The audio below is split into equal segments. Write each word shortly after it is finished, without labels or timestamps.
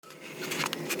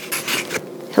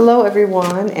Hello,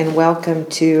 everyone, and welcome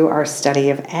to our study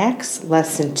of Acts,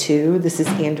 Lesson 2. This is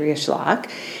Andrea Schlock,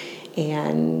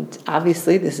 and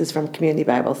obviously this is from Community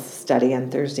Bible Study on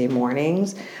Thursday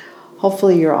mornings.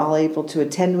 Hopefully you're all able to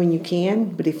attend when you can,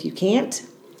 but if you can't,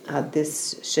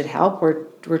 this should help.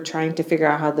 We're trying to figure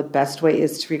out how the best way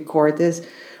is to record this.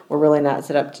 We're really not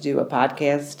set up to do a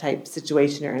podcast type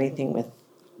situation or anything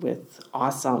with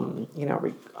awesome,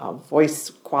 voice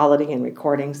quality and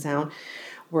recording sound.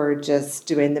 We're just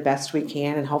doing the best we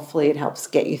can, and hopefully it helps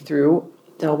get you through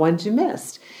the ones you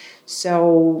missed.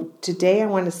 So today I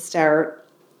want to start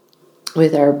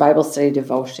with our Bible study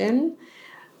devotion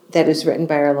that is written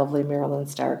by our lovely Marilyn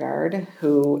Stargard,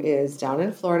 who is down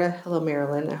in Florida. Hello,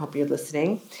 Marilyn. I hope you're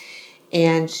listening.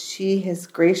 And she has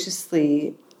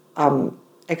graciously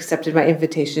accepted my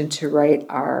invitation to write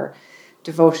our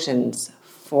devotions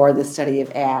for the study of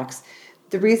Acts.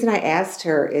 The reason I asked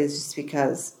her is just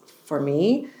because for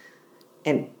me,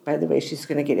 and by the way, she's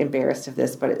going to get embarrassed of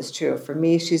this, but it's true. For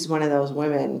me, she's one of those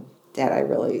women that I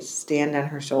really stand on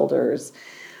her shoulders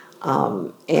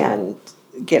and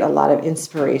get a lot of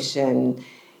inspiration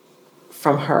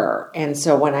from her. And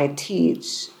so when I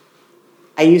teach,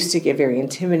 I used to get very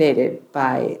intimidated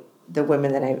by the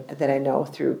women that I know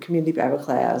through Community Bible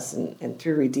Class and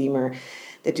through Redeemer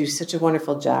that do such a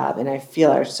wonderful job, and I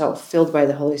feel are so filled by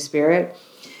the Holy Spirit.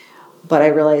 But I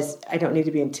realized I don't need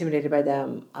to be intimidated by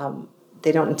them.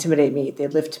 They don't intimidate me. They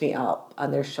lift me up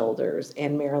on their shoulders.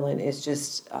 And Marilyn is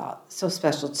just so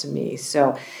special to me.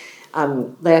 So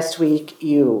last week,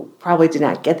 you probably did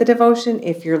not get the devotion.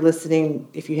 If you're listening,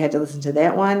 if you had to listen to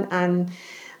that one on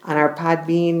our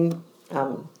Podbean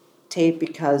tape,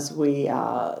 because when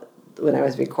I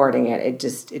was recording it,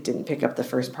 it didn't pick up the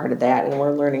first part of that. And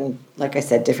we're learning, like I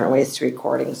said, different ways to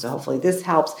recording. So hopefully this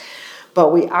helps.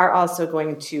 But we are also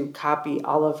going to copy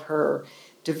all of her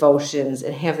devotions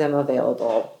and have them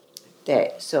available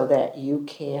so that you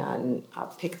can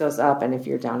pick those up. And if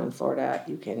you're down in Florida,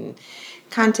 you can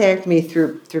contact me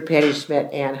through Patty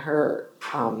Schmidt and her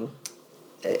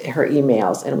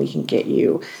emails, and we can get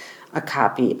you a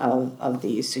copy of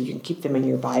these so you can keep them in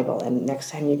your Bible. And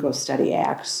next time you go study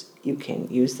Acts, you can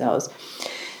use those.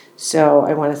 So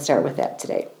I want to start with that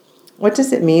today. What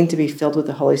does it mean to be filled with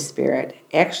the Holy Spirit?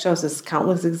 Acts shows us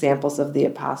countless examples of the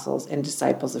apostles and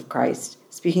disciples of Christ,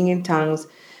 speaking in tongues,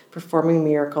 performing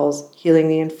miracles, healing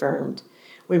the infirmed.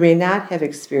 We may not have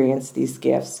experienced these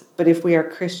gifts, but if we are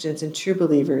Christians and true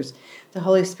believers, the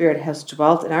Holy Spirit has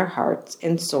dwelt in our hearts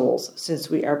and souls since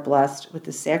we are blessed with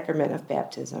the sacrament of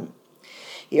baptism.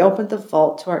 He opened the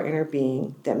vault to our inner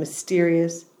being, that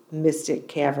mysterious, mystic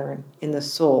cavern in the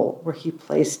soul where he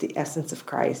placed the essence of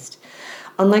Christ.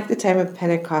 Unlike the time of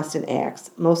Pentecost and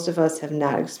Acts, most of us have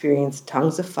not experienced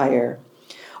tongues of fire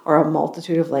or a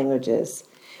multitude of languages,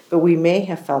 but we may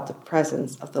have felt the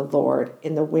presence of the Lord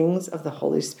in the wings of the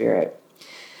Holy Spirit.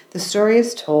 The story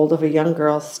is told of a young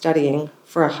girl studying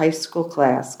for a high school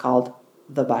class called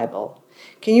the Bible.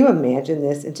 Can you imagine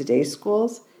this in today's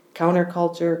schools?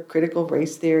 Counterculture, critical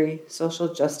race theory,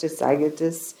 social justice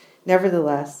zeitgeist.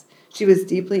 Nevertheless, she was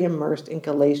deeply immersed in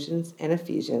Galatians and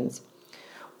Ephesians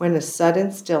when a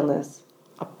sudden stillness,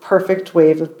 a perfect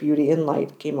wave of beauty and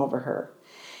light came over her.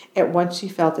 At once she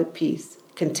felt at peace,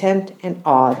 content and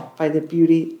awed by the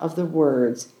beauty of the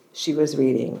words she was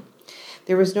reading.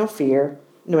 There was no fear,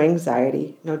 no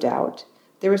anxiety, no doubt.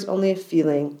 There was only a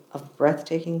feeling of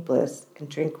breathtaking bliss and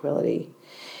tranquility,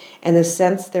 and the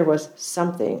sense there was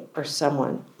something or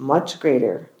someone much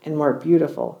greater and more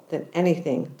beautiful than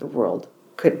anything the world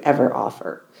could ever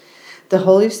offer. The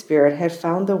Holy Spirit had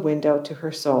found the window to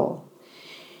her soul.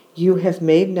 You have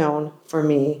made known for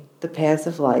me the paths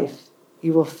of life.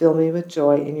 You will fill me with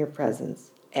joy in your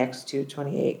presence. Acts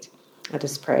 2:28. Let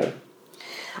us pray.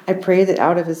 I pray that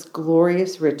out of his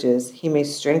glorious riches he may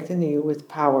strengthen you with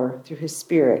power through his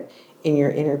Spirit in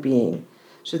your inner being,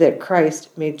 so that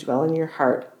Christ may dwell in your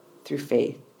heart through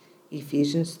faith.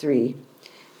 Ephesians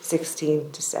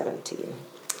 3:16-17.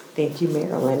 Thank you,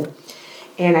 Marilyn.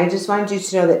 And I just wanted you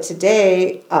to know that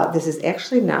today, this is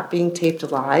actually not being taped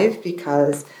live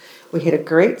because we had a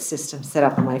great system set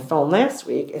up on my phone last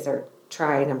week as our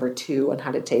try number 2 on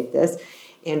how to tape this.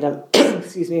 And,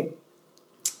 excuse me,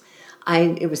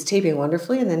 it was taping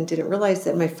wonderfully and then didn't realize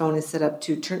that my phone is set up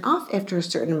to turn off after a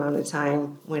certain amount of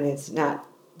time when it's not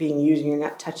being used and you're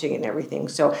not touching it and everything.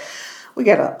 So we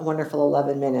got a wonderful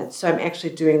 11 minutes. So I'm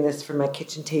actually doing this from my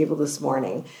kitchen table this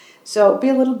morning. So it'll be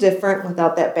a little different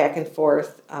without that back and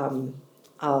forth of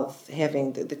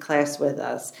having the class with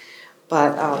us.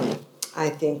 But I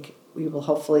think we will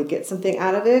hopefully get something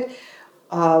out of it.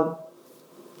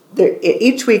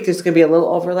 each week there's going to be a little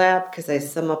overlap because I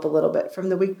sum up a little bit from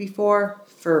the week before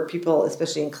for people,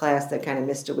 especially in class, that kind of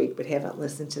missed a week but haven't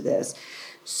listened to this.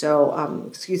 So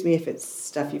excuse me if it's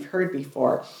stuff you've heard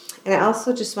before. And I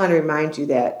also just want to remind you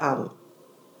that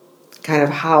kind of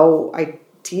how I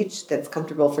teach that's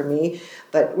comfortable for me,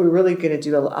 but we're really going to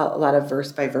do a lot of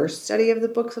verse-by-verse study of the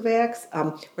books of Acts.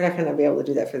 We're not going to be able to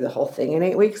do that for the whole thing in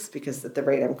 8 weeks because at the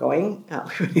rate I'm going,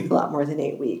 we would need a lot more than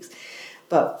 8 weeks.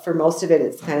 But for most of it,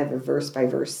 it's kind of a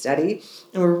verse-by-verse study.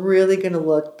 And we're really going to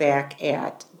look back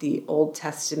at the Old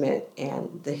Testament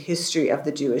and the history of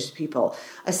the Jewish people,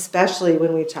 especially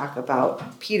when we talk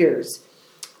about Peter's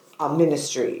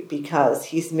ministry, because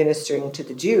he's ministering to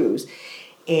the Jews.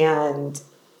 And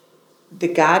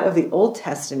the God of the Old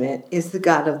Testament is the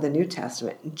God of the New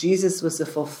Testament. Jesus was the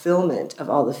fulfillment of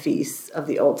all the feasts of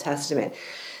the Old Testament.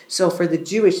 So for the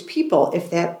Jewish people, if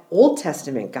that Old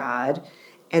Testament God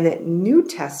and that New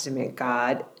Testament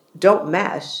God don't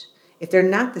mesh, if they're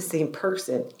not the same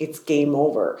person, it's game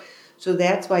over. So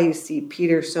that's why you see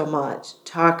Peter so much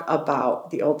talk about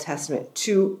the Old Testament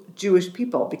to Jewish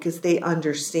people, because they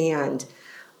understand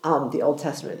the Old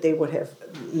Testament. They would have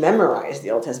memorized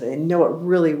the Old Testament and know it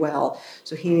really well.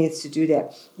 So he needs to do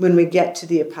that. When we get to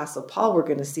the Apostle Paul, we're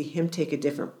going to see him take a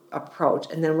different approach.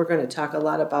 And then we're going to talk a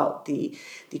lot about the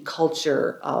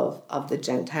culture of the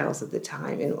Gentiles at the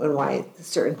time and why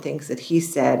certain things that he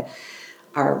said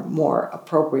are more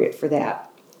appropriate for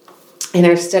that. In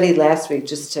our study last week,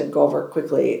 just to go over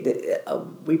quickly,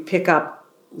 we pick up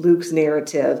Luke's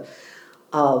narrative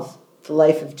of the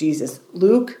life of Jesus.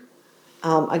 Luke,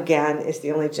 again, is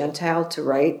the only Gentile to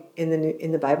write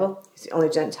in the Bible. He's the only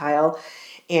Gentile,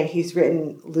 and he's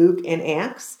written Luke and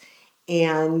Acts,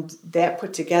 and that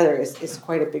put together is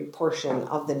quite a big portion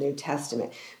of the New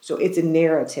Testament. So it's a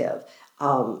narrative.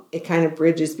 It kind of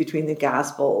bridges between the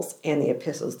Gospels and the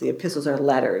epistles. The epistles are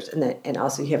letters, and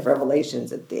also you have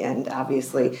Revelations at the end,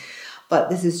 obviously. But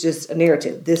this is just a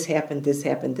narrative. This happened, this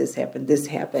happened, this happened, this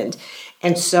happened.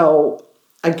 And so,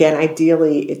 again,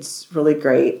 ideally, it's really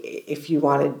great if you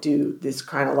want to do this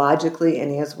chronologically.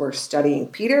 And as we're studying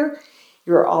Peter,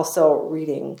 you're also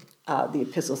reading the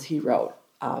epistles he wrote.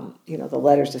 The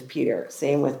letters of Peter.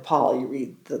 Same with Paul. You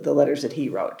read the letters that he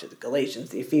wrote to the Galatians,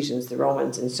 the Ephesians, the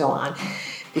Romans, and so on,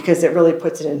 because it really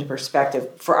puts it into perspective.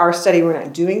 For our study, we're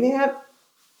not doing that.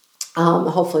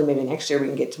 Hopefully, maybe next year we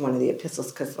can get to one of the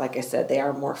epistles because, like I said, they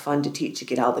are more fun to teach. You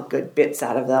get all the good bits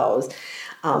out of those.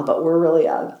 But we're really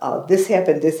this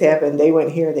happened, they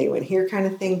went here kind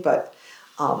of thing. But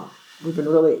we've been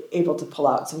really able to pull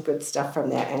out some good stuff from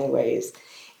that anyways.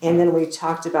 And then we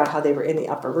talked about how they were in the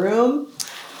upper room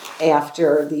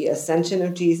after the ascension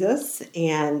of Jesus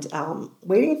and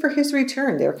waiting for his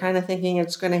return. They were kind of thinking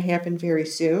it's going to happen very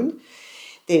soon.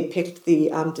 They picked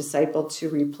the disciple to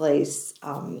replace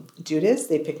Judas.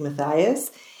 They picked Matthias.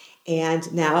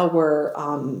 And now we're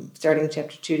starting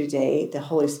chapter 2 today. The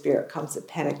Holy Spirit comes at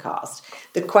Pentecost.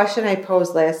 The question I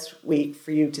posed last week for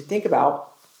you to think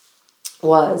about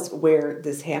was where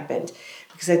this happened.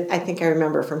 Because I think I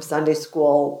remember from Sunday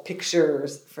school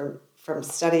pictures from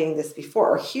studying this before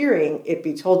or hearing it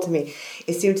be told to me.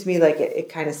 It seemed to me like it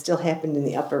kind of still happened in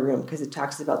the upper room because it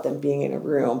talks about them being in a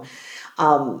room.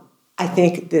 I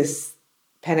think this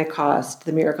Pentecost,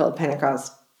 the miracle of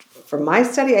Pentecost, from my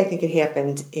study, I think it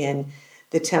happened in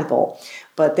the temple.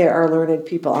 But there are learned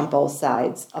people on both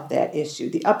sides of that issue.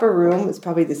 The upper room is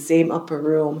probably the same upper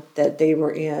room that they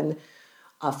were in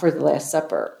for the Last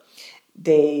Supper.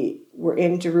 They were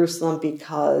in Jerusalem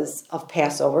because of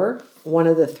Passover, one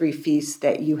of the 3 feasts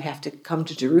that you have to come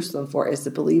to Jerusalem for as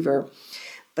a believer.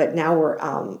 But now we're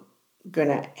going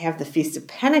to have the Feast of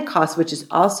Pentecost, which is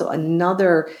also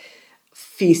another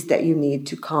feast that you need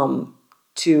to come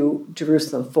to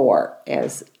Jerusalem for,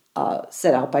 as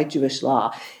set out by Jewish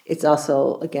law. It's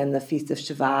also, again, the Feast of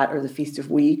Shavuot or the Feast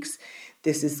of Weeks.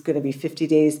 This is going to be 50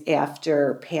 days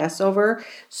after Passover.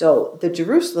 So the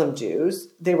Jerusalem Jews,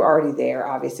 they were already there.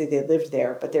 Obviously, they lived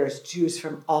there. But there's Jews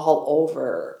from all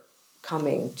over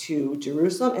coming to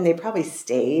Jerusalem. And they probably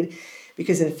stayed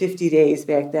because in 50 days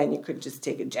back then, you could just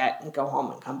take a jet and go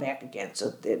home and come back again. So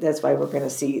that's why we're going to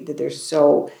see that there's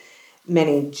so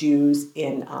many Jews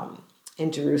in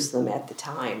Jerusalem at the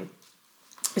time.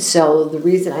 So the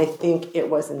reason I think it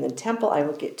was in the temple, I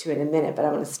will get to in a minute. But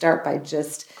I want to start by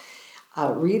just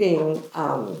reading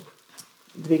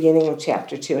the beginning of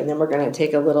chapter 2, and then we're going to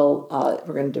take a little,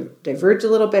 we're going to diverge a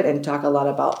little bit and talk a lot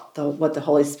about what the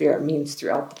Holy Spirit means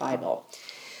throughout the Bible.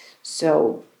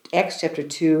 So Acts chapter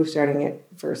 2, starting at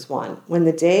verse 1. When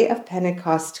the day of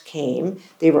Pentecost came,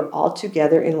 they were all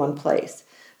together in one place.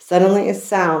 Suddenly a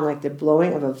sound like the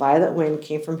blowing of a violent wind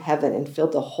came from heaven and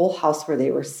filled the whole house where they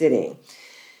were sitting.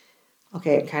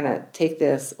 Okay, kind of take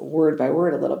this word by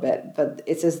word a little bit, but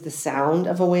it says the sound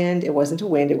of a wind. It wasn't a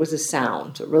wind, it was a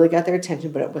sound. So it really got their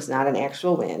attention, but it was not an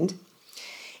actual wind.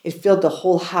 It filled the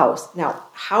whole house. Now,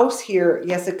 house here,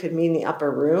 yes, it could mean the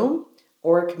upper room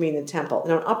or it could mean the temple.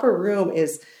 Now, an upper room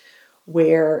is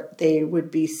where they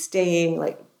would be staying,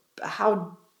 like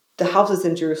how the houses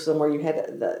in Jerusalem where you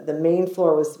had the main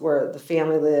floor was where the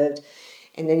family lived,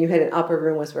 and then you had an upper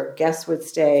room was where guests would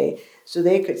stay. So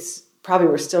they could probably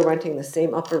were still renting the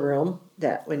same upper room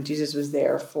that when Jesus was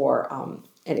there for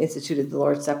and instituted the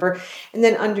Lord's Supper. And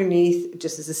then underneath,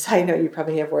 just as a side note, you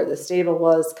probably have where the stable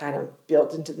was, kind of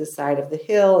built into the side of the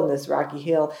hill, and this rocky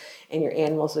hill, and your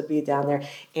animals would be down there.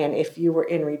 And if you were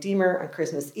in Redeemer on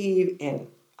Christmas Eve, and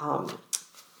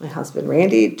my husband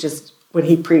Randy, just when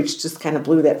he preached, just kind of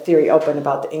blew that theory open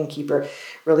about the innkeeper.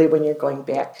 Really, when you're going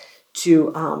back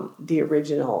to the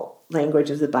original language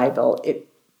of the Bible, it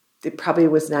probably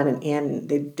was not an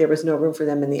inn. There was no room for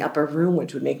them in the upper room,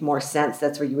 which would make more sense.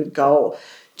 That's where you would go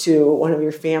to one of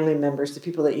your family members, the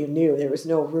people that you knew. There was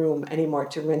no room anymore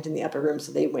to rent in the upper room,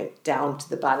 so they went down to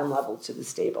the bottom level to the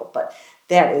stable. But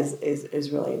that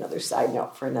is really another side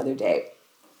note for another day.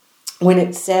 When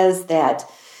it says that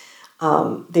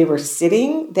they were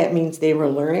sitting, that means they were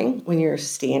learning. When you're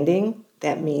standing,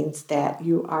 that means that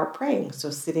you are praying.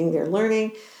 So sitting there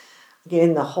learning.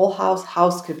 Again, the whole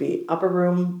house could be upper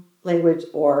room language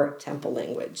or temple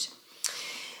language.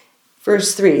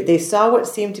 Verse 3, they saw what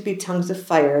seemed to be tongues of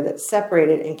fire that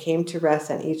separated and came to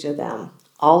rest on each of them.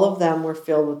 All of them were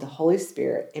filled with the Holy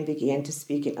Spirit and began to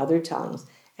speak in other tongues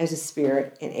as the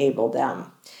Spirit enabled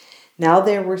them. Now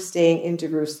there were staying in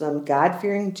Jerusalem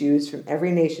God-fearing Jews from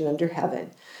every nation under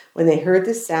heaven. When they heard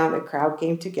this sound, a crowd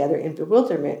came together in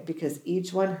bewilderment because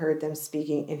each one heard them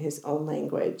speaking in his own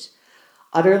language.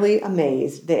 Utterly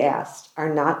amazed, they asked,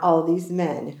 are not all these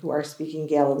men who are speaking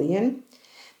Galilean?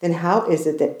 Then how is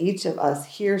it that each of us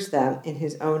hears them in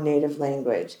his own native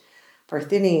language?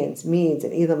 Parthians, Medes,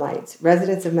 and Elamites,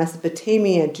 residents of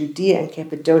Mesopotamia, Judea and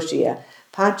Cappadocia,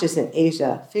 Pontus and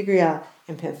Asia, Phrygia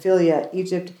and Pamphylia,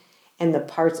 Egypt, and the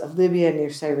parts of Libya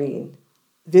near Cyrene.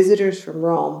 Visitors from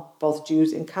Rome, both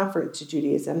Jews and converts to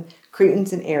Judaism,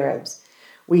 Cretans and Arabs.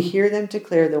 We hear them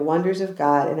declare the wonders of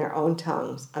God in our own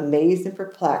tongues. Amazed and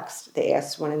perplexed, they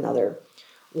asked one another,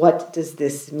 what does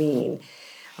this mean?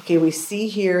 Okay, we see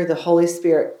here the Holy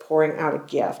Spirit pouring out a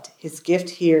gift. His gift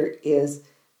here is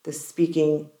the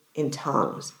speaking in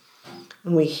tongues.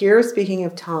 When we hear speaking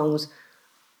of tongues,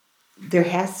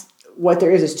 what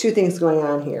there is two things going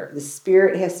on here. The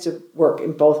Spirit has to work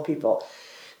in both people.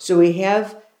 So we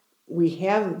have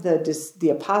the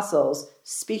apostles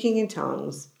speaking in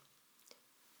tongues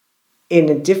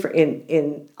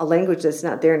in a language that's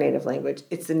not their native language.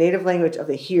 It's the native language of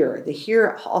the hearer. The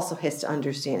hearer also has to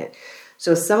understand it.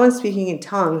 So if someone's speaking in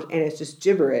tongues and it's just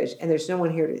gibberish and there's no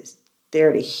one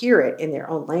there to hear it in their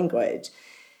own language,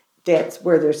 that's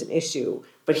where there's an issue.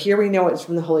 But here we know it's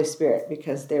from the Holy Spirit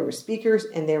because there were speakers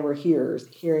and there were hearers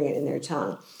hearing it in their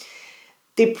tongue.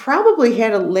 They probably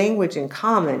had a language in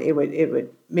common. It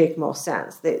would make most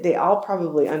sense. They all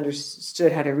probably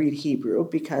understood how to read Hebrew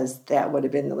because that would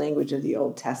have been the language of the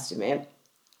Old Testament.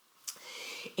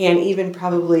 And even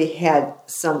probably had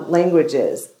some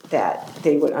languages that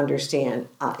they would understand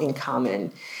in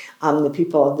common. The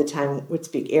people of the time would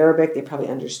speak Arabic. They probably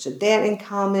understood that in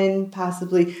common,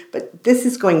 possibly. But this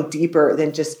is going deeper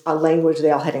than just a language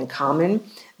they all had in common.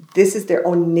 This is their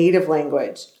own native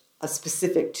language,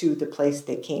 specific to the place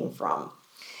they came from.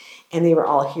 And they were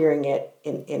all hearing it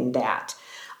in that.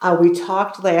 We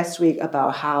talked last week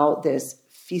about how this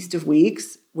Feast of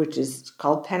Weeks, which is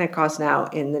called Pentecost now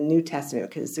in the New Testament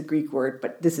because it's a Greek word,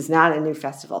 but this is not a new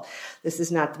festival. This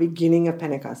is not the beginning of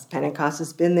Pentecost. Pentecost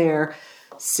has been there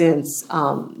since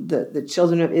the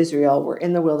children of Israel were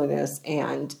in the wilderness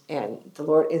and the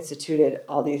Lord instituted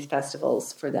all these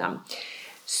festivals for them.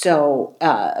 So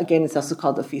again, it's also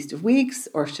called the Feast of Weeks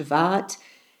or Shavuot,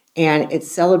 and it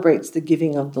celebrates the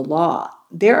giving of the law.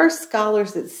 There are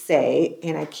scholars that say,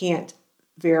 and I can't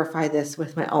verify this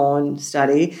with my own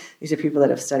study, these are people that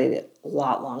have studied it a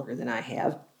lot longer than I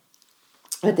have,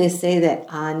 but they say that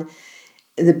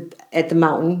at the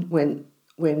mountain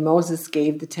when Moses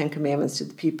gave the 10 Commandments to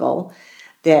the people,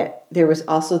 that there was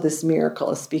also this miracle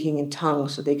of speaking in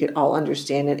tongues so they could all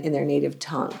understand it in their native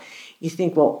tongue. You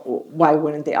think, well, why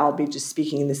wouldn't they all be just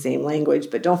speaking in the same language?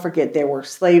 But don't forget, there were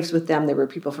slaves with them. There were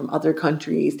people from other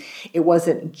countries. It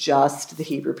wasn't just the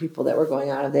Hebrew people that were going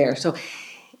out of there. So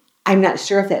I'm not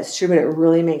sure if that's true, but it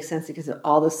really makes sense because of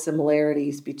all the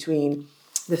similarities between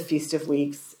the Feast of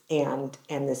Weeks and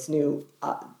this new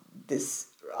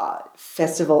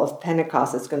festival of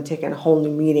Pentecost that's going to take on a whole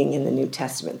new meaning in the New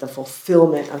Testament, the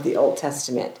fulfillment of the Old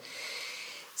Testament.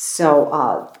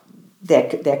 So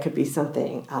that could be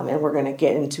something, and we're going to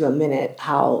get into a minute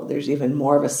how there's even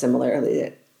more of a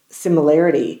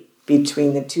similarity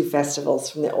between the two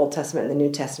festivals from the Old Testament and the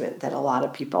New Testament that a lot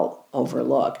of people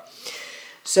overlook.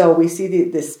 So we see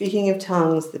the speaking of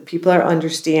tongues, the people are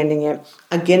understanding it.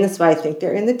 Again, that's why I think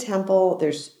they're in the temple.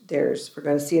 There's we're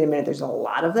going to see in a minute, there's a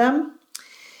lot of them.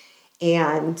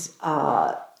 And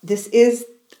this is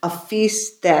a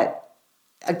feast that,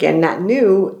 again, not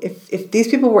new. If these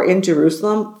people were in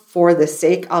Jerusalem for the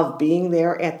sake of being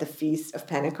there at the Feast of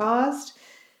Pentecost,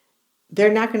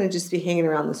 they're not going to just be hanging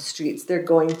around the streets. They're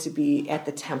going to be at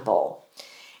the temple.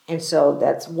 And so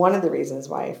that's one of the reasons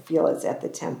why I feel it's at the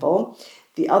temple.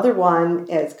 The other one,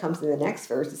 as comes in the next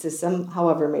verse, it says, some,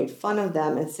 however, made fun of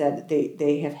them and said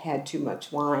they have had too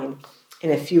much wine.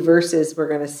 In a few verses, we're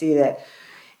going to see that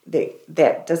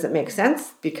that doesn't make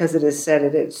sense because it is said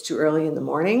that it's too early in the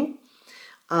morning.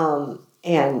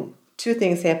 And two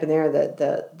things happen there,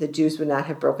 that the Jews would not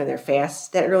have broken their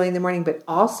fast that early in the morning, but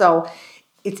also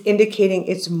it's indicating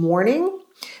it's morning.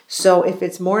 So if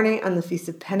it's morning on the Feast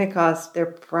of Pentecost, they're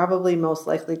probably most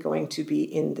likely going to be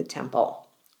in the temple.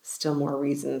 Still more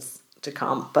reasons to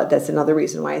come, but that's another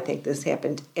reason why I think this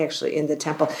happened actually in the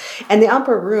temple. And the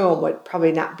upper room would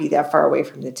probably not be that far away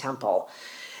from the temple.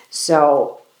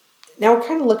 So now we're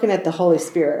kind of looking at the Holy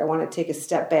Spirit. I want to take a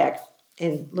step back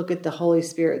and look at the Holy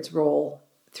Spirit's role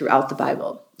throughout the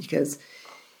Bible, because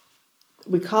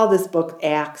we call this book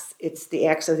Acts. It's the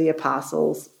Acts of the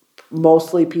Apostles,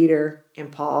 mostly Peter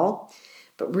and Paul,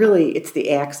 but really it's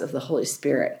the Acts of the Holy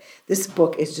Spirit. This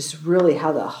book is just really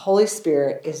how the Holy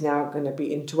Spirit is now going to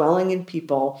be indwelling in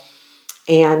people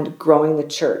and growing the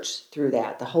church through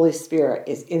that. The Holy Spirit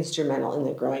is instrumental in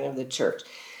the growing of the church.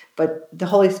 But the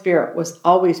Holy Spirit was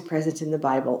always present in the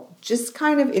Bible, just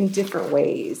kind of in different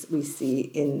ways we see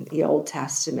in the Old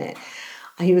Testament.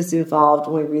 He was involved,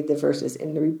 when we read the verses,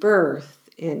 in the rebirth,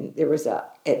 and there was a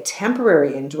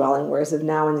temporary indwelling, whereas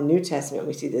now in the New Testament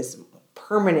we see this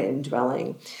permanent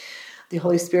indwelling. The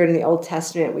Holy Spirit in the Old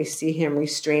Testament, we see him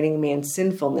restraining man's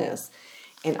sinfulness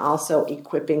and also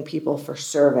equipping people for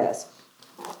service.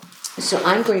 So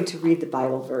I'm going to read the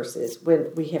Bible verses.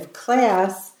 When we have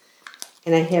class,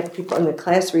 and I have people in the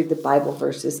class read the Bible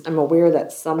verses, I'm aware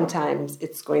that sometimes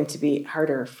it's going to be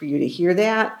harder for you to hear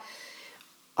that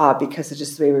because it's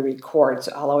just the way we record.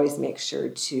 So I'll always make sure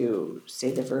to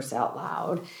say the verse out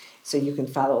loud so you can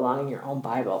follow along in your own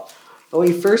Bible. But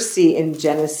we first see in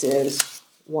Genesis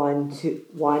 1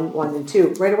 and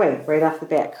 2, right away, right off the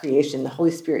bat, creation. The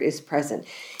Holy Spirit is present.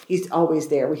 He's always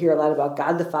there. We hear a lot about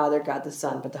God the Father, God the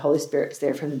Son, but the Holy Spirit is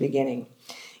there from the beginning.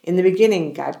 In the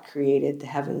beginning, God created the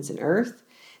heavens and earth.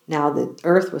 Now the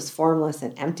earth was formless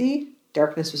and empty.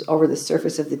 Darkness was over the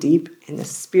surface of the deep, and the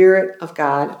Spirit of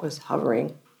God was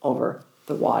hovering over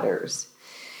the waters.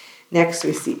 Next,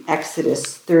 we see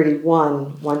Exodus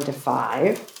 31,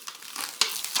 1-5.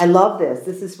 I love this.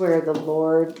 This is where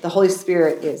the Holy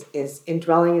Spirit is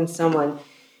indwelling in someone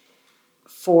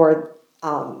for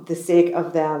the sake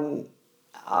of them.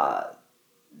 What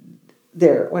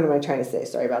am I trying to say?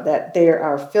 Sorry about that. They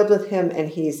are filled with him, and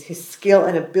his skill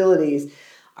and abilities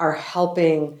are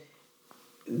helping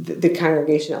the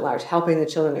congregation at large, helping the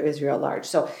children of Israel at large.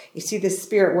 So you see the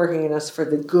Spirit working in us for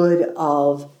the good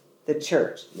of the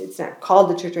church. It's not called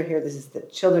the church right here. This is the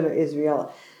children of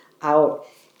Israel out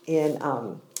in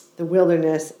the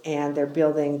wilderness, and they're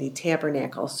building the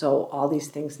tabernacle. So all these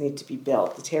things need to be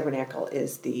built. The tabernacle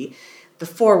is the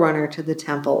forerunner to the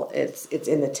temple. It's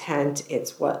in the tent.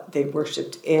 It's what they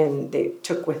worshipped in. They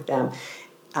took with them.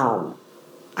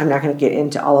 I'm not going to get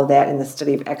into all of that in the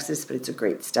study of Exodus, but it's a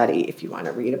great study if you want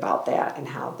to read about that and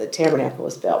how the tabernacle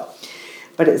was built.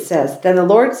 But it says, Then the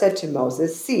Lord said to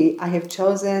Moses, See, I have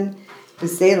chosen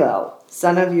Bezalel,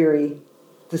 son of Uri,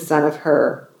 the son of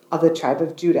Hur, of the tribe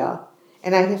of Judah,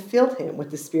 and I have filled him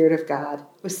with the Spirit of God,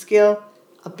 with skill,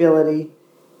 ability,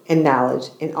 and knowledge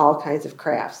in all kinds of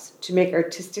crafts, to make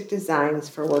artistic designs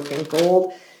for work in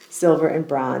gold, silver, and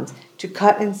bronze, to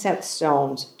cut and set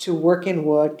stones, to work in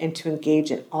wood, and to engage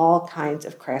in all kinds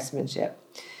of craftsmanship.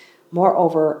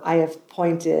 Moreover, I have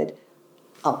appointed,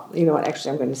 you know what,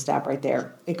 actually I'm going to stop right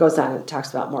there. It goes on and talks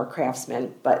about more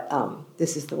craftsmen, but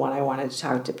this is the one I wanted to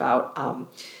talk about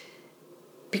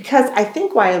because I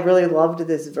think why I really loved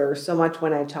this verse so much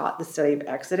when I taught the study of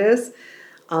Exodus.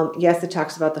 Yes, it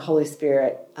talks about the Holy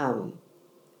Spirit,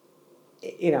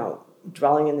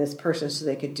 dwelling in this person so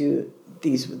they could do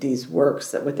these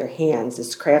works with their hands,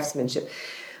 this craftsmanship.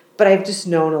 But I've just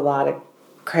known a lot of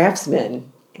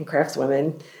craftsmen and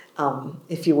craftswomen,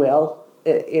 if you will,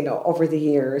 over the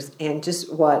years, and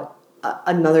just what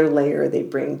another layer they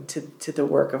bring to the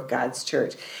work of God's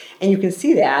church. And you can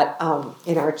see that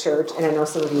in our church. And I know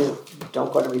some of you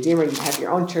don't go to Redeemer, you have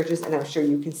your own churches, and I'm sure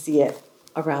you can see it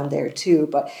around there too.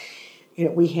 But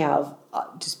we have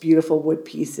just beautiful wood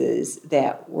pieces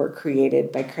that were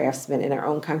created by craftsmen in our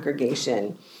own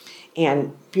congregation,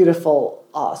 and beautiful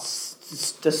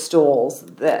the stoles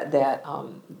that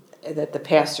the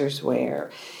pastors wear,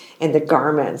 and the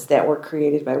garments that were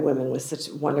created by women with such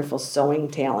wonderful sewing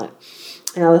talent,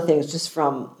 and other things just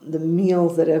from the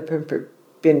meals that have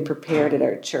been prepared at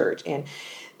our church. And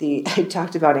I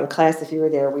talked about in class, if you were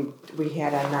there, we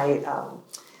had a night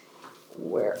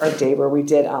where we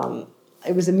did,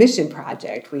 it was a mission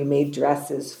project. We made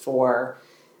dresses for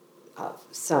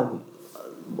some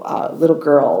little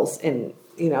girls in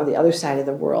the other side of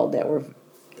the world that were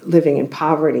living in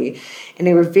poverty, and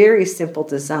they were very simple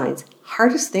designs.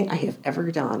 Hardest thing I have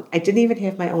ever done. I didn't even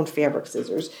have my own fabric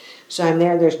scissors, so I'm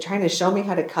there. They're trying to show me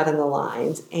how to cut in the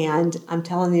lines, and I'm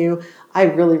telling you, I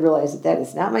really realized that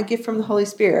is not my gift from the Holy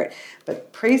Spirit.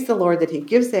 But praise the Lord that He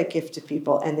gives that gift to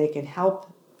people, and they can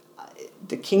help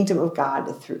the kingdom of God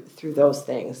through those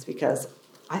things, because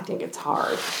I think it's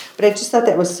hard. But I just thought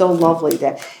that was so lovely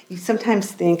that you sometimes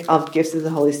think of gifts of the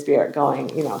Holy Spirit going,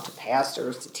 to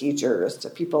pastors, to teachers, to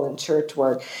people in church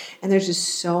work. And there's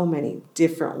just so many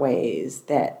different ways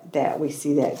that we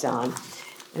see that done.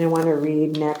 And I want to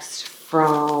read next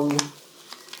from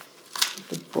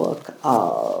the book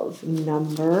of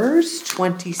Numbers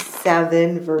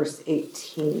 27, verse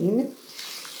 18.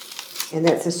 And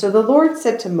that says, "So the Lord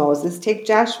said to Moses, take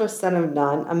Joshua son of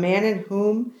Nun, a man in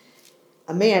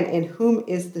whom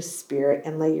is the Spirit,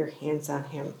 and lay your hands on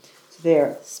him." So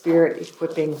there, Spirit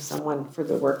equipping someone for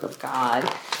the work of God.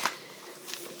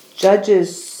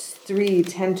 Judges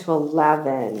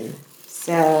 3:10-11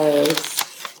 says,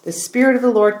 "The Spirit of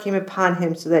the Lord came upon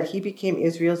him so that he became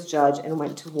Israel's judge and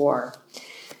went to war."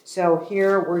 So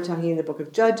here we're talking in the book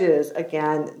of Judges,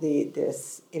 again,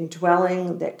 this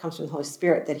indwelling that comes from the Holy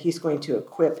Spirit, that He's going to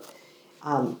equip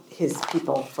His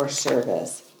people for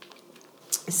service.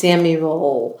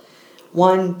 Samuel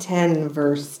 1:10,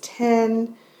 verse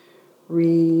 10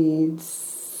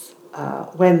 reads,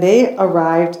 "When they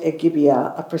arrived at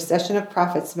Gibeah, a procession of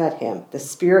prophets met him. The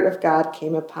Spirit of God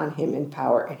came upon him in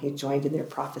power, and he joined in their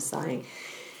prophesying."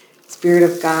 Spirit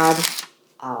of God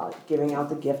giving out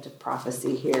the gift of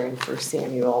prophecy here in 1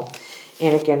 Samuel.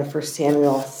 And again, 1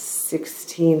 Samuel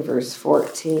 16, verse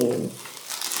 14.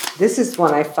 This is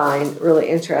one I find really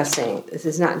interesting. This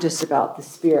is not just about the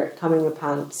Spirit coming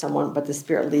upon someone, but the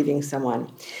Spirit leaving someone.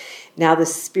 "Now the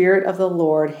Spirit of the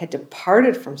Lord had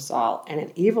departed from Saul, and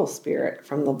an evil spirit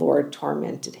from the Lord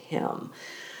tormented him."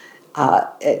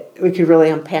 We could really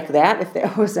unpack that if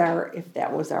that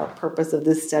was our purpose of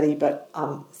this study, but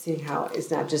seeing how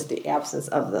it's not just the absence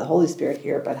of the Holy Spirit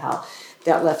here, but how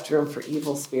that left room for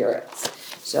evil spirits.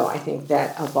 So I think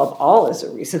that above all is a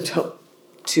reason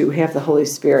to have the Holy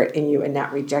Spirit in you and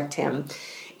not reject Him,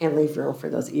 and leave room for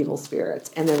those evil spirits.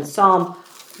 And then Psalm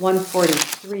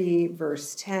 143,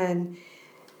 verse 10,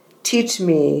 "Teach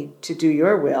me to do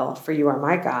your will, for you are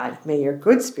my God. May your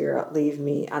good spirit leave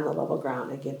me on the level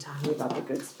ground." Again, talking about the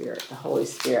good spirit, the Holy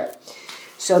Spirit.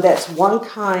 So that's one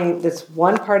part of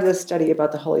the study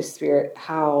about the Holy Spirit,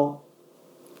 how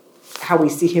we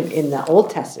see Him in the Old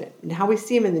Testament. And how we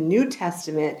see Him in the New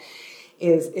Testament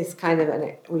is kind of,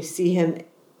 we see Him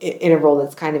in a role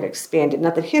that's kind of expanded.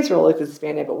 Not that His role is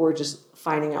expanded, but we're just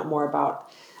finding out more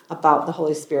about the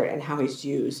Holy Spirit and how He's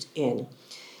used in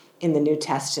the New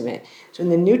Testament. So in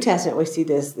the New Testament, we see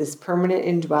this permanent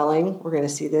indwelling. We're going to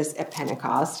see this at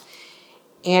Pentecost.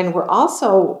 And we're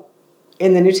also,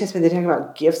 in the New Testament, they talk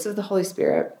about gifts of the Holy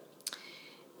Spirit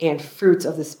and fruit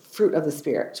of the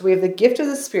Spirit. So we have the gift of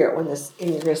the Spirit, and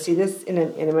you're going to see this in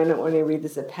a minute when we read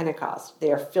this at Pentecost.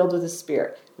 They are filled with the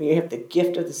Spirit. We have the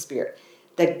gift of the Spirit.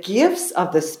 The gifts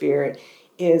of the Spirit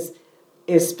is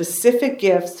specific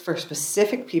gifts for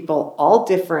specific people, all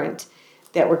different,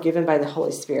 that were given by the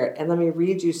Holy Spirit. And let me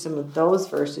read you some of those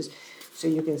verses so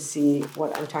you can see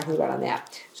what I'm talking about on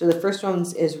that. So the first one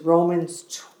is Romans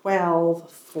 12,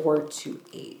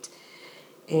 4-8.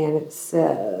 And it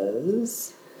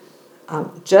says,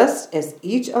 "Just as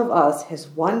each of us has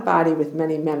one body with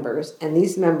many members, and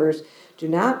these members do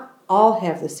not all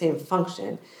have the same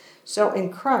function, so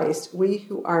in Christ we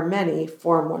who are many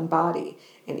form one body,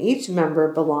 and each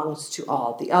member belongs to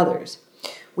all the others.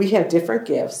 We have different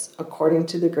gifts according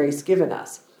to the grace given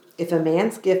us. If a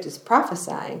man's gift is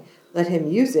prophesying, let him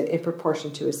use it in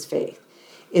proportion to his faith.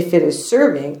 If it is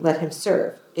serving, let him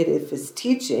serve. If it is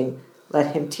teaching,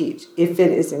 let him teach. If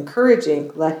it is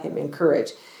encouraging, let him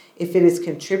encourage. If it is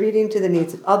contributing to the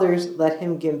needs of others, let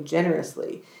him give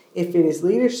generously. If it is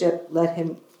leadership, let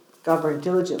him govern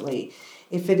diligently.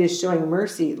 If it is showing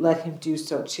mercy, let him do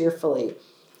so cheerfully.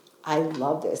 I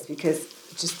love this because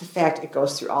just the fact it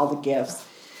goes through all the gifts,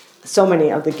 so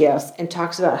many of the gifts, and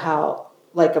talks about how,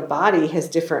 like a body has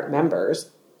different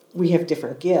members, we have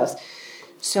different gifts.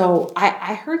 So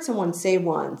I heard someone say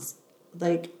once,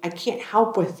 like, I can't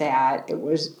help with that. It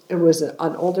was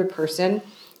an older person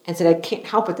and said, I can't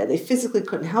help with that. They physically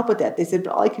couldn't help with that. They said,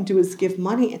 but all I can do is give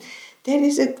money. And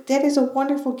that is a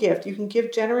wonderful gift. You can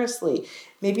give generously.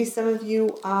 Maybe some of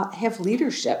you have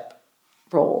leadership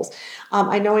roles.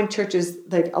 I know in churches,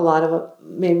 like a lot of,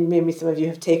 maybe some of you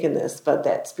have taken this, but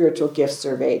that spiritual gift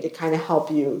survey to kind of help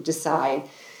you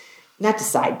not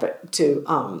decide, but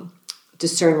to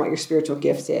discern what your spiritual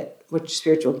gift is, which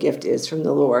spiritual gift is from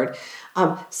the Lord.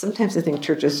 Sometimes I think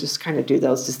churches just kind of do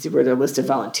those to see where their list of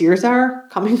volunteers are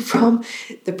coming from.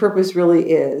 The purpose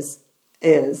really is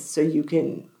so you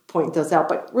can point those out,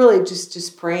 but really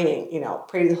just praying,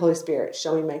 pray to the Holy Spirit,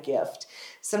 show me my gift.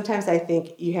 Sometimes I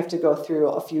think you have to go through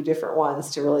a few different ones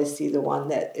to really see the one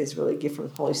that is really a gift from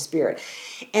the Holy Spirit.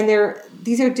 And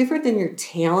these are different than your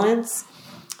talents,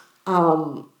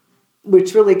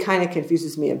 which really kind of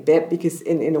confuses me a bit because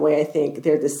in a way I think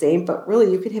they're the same, but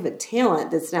really you could have a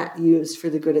talent that's not used for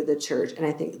the good of the church. And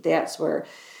I think that's where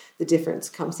the difference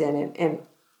comes in. And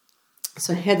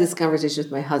so I had this conversation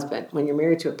with my husband. When you're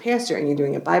married to a pastor and you're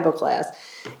doing a Bible class,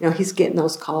 he's getting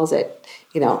those calls at,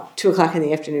 2:00 in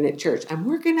the afternoon at church. I'm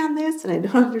working on this and I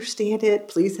don't understand it.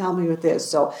 Please help me with this.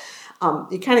 So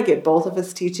you kind of get both of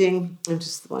us teaching. I'm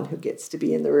just the one who gets to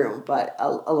be in the room, but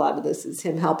a lot of this is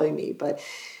him helping me. But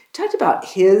talked about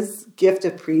his gift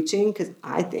of preaching because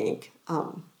I think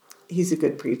he's a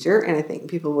good preacher, and I think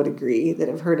people would agree that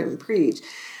have heard him preach.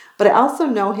 But I also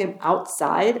know him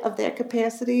outside of that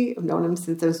capacity. I've known him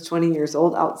since I was 20 years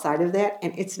old outside of that,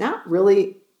 and it's not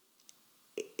really,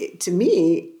 to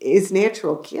me, his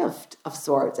natural gift of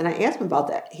sorts. And I asked him about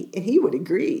that, and he would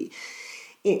agree.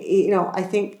 I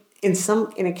think in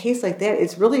a case like that,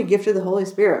 it's really a gift of the Holy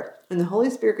Spirit. When the Holy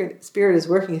Spirit is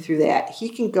working through that, he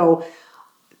can go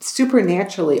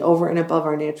supernaturally over and above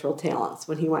our natural talents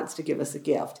when he wants to give us a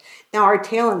gift. Now, our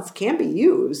talents can be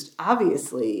used,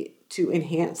 obviously, to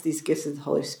enhance these gifts of the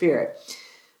Holy Spirit.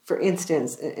 For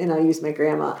instance, and I'll use my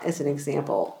grandma as an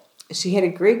example, she had a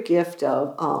great gift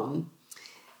of,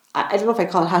 I don't know if I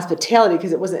call it hospitality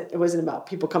because it wasn't about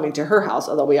people coming to her house,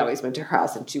 although we always went to her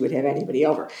house and she would have anybody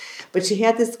over. But she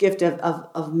had this gift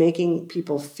of making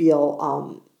people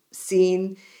feel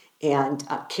seen and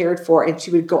cared for, and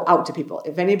she would go out to people.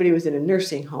 If anybody was in a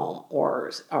nursing home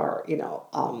or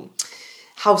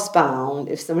housebound,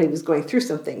 if somebody was going through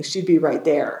something, she'd be right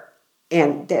there.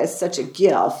 And that's such a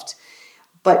gift.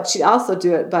 But she'd also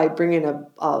do it by bringing a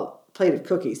plate of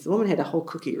cookies. The woman had a whole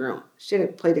cookie room. She had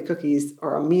a plate of cookies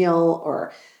or a meal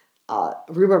or a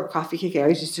rhubarb coffee cake. I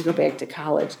always used to go back to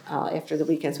college after the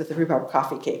weekends with the rhubarb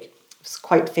coffee cake. It was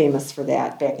quite famous for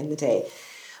that back in the day.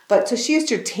 But so she used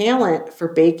her talent for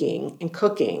baking and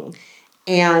cooking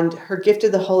and her gift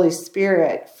of the Holy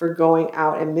Spirit for going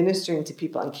out and ministering to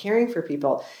people and caring for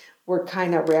people were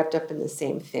kind of wrapped up in the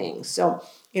same thing. So,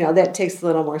 that takes a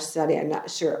little more study. I'm not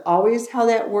sure always how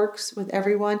that works with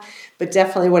everyone, but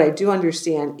definitely what I do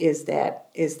understand is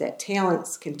that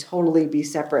talents can totally be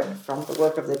separate from the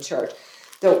work of the church.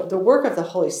 The work of the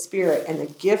Holy Spirit and the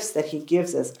gifts that he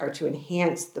gives us are to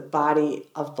enhance the body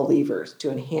of believers,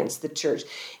 to enhance the church,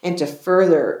 and to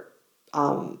further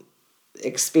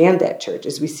expand that church.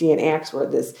 As we see in Acts where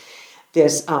the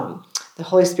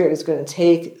Holy Spirit is going to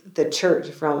take the church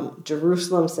from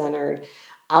Jerusalem-centered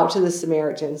out to the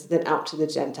Samaritans, then out to the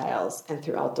Gentiles and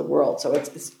throughout the world. So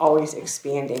it's always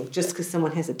expanding. Just because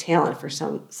someone has a talent for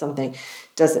something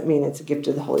doesn't mean it's a gift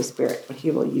of the Holy Spirit, but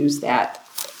he will use that.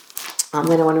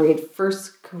 Then I want to read 1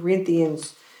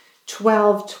 Corinthians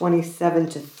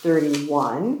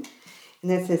 12:27-31.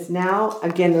 And that says, now,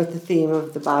 again with the theme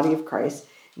of the body of Christ,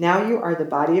 now you are the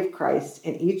body of Christ,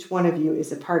 and each one of you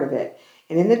is a part of it.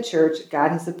 And in the church,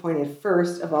 God has appointed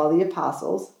first of all the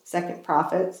apostles, second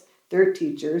prophets, third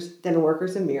teachers, then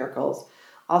workers of miracles,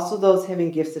 also those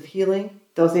having gifts of healing,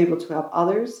 those able to help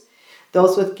others,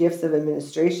 those with gifts of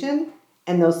administration,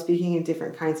 and those speaking in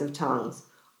different kinds of tongues.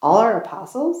 Are all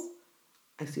apostles?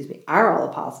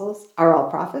 Are all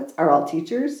prophets? Are all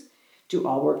teachers? Do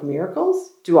all work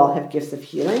miracles? Do all have gifts of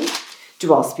healing?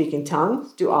 Do all speak in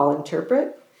tongues? Do all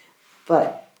interpret?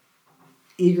 But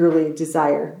eagerly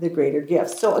desire the greater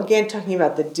gifts. So again, talking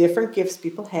about the different gifts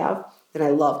people have, that I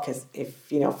love, because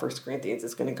if you know 1 Corinthians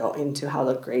is going to go into how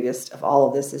the greatest of all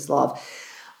of this is love.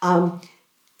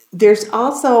 There's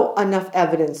also enough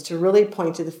evidence to really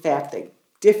point to the fact that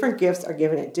different gifts are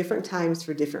given at different times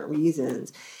for different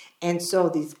reasons. And so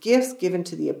these gifts given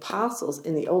to the apostles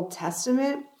in the Old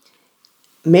Testament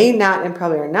may not and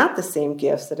probably are not the same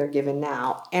gifts that are given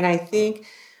now. And I think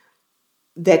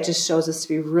that just shows us to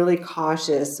be really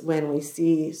cautious when we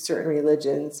see certain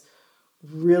religions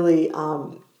really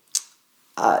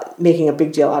making a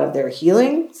big deal out of their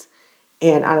healings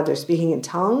and out of their speaking in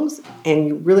tongues. And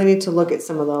you really need to look at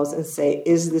some of those and say,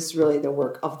 is this really the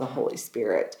work of the Holy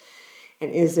Spirit?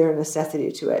 And is there a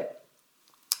necessity to it?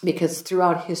 Because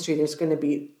throughout history, there's going to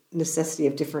be necessity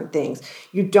of different things.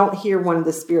 You don't hear one of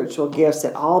the spiritual gifts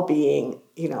at all being,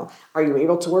 are you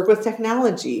able to work with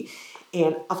technology?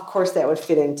 And of course, that would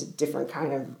fit into different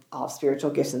kind of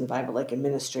spiritual gifts in the Bible, like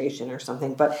administration or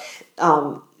something. But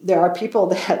there are people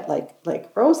that, like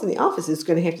Rose in the office, is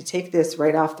going to have to take this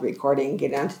right off the recording and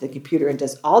get onto the computer and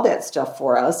does all that stuff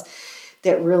for us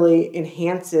that really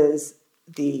enhances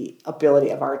the ability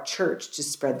of our church to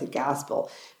spread the gospel,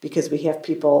 because we have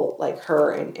people like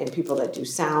her and people that do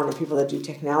sound and people that do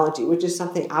technology, which is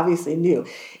something obviously new.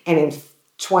 And in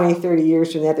 20, 30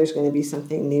 years from that, there's going to be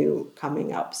something new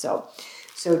coming up. So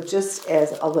just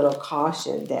as a little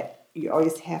caution, that you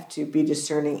always have to be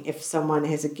discerning if someone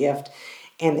has a gift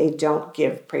and they don't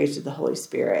give praise to the Holy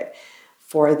Spirit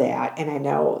for that. And I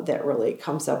know that really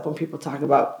comes up when people talk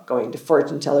about going to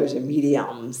fortune tellers and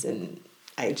mediums. And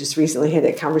I just recently had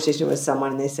a conversation with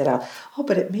someone and they said, oh,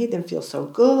 but it made them feel so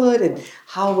good. And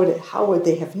how would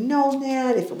they have known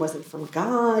that if it wasn't from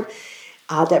God?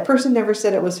 That person never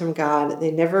said it was from God.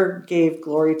 They never gave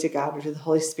glory to God or to the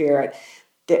Holy Spirit.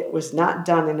 That was not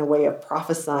done in a way of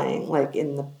prophesying like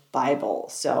in the Bible.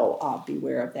 So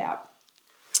beware of that.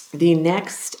 The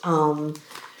next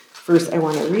verse I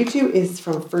want to read you is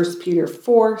from 1 Peter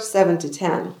 4,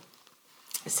 7-10.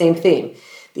 Same theme.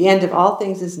 The end of all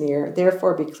things is near.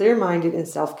 Therefore, be clear-minded and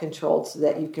self-controlled so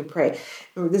that you can pray.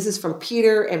 Remember, this is from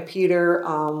Peter, and Peter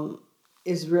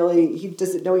he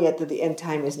doesn't know yet that the end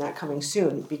time is not coming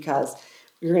soon, because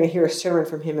you're going to hear a sermon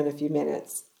from him in a few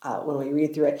minutes when we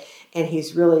read through it. And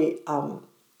he's really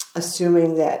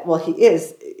assuming that, he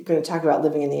is going to talk about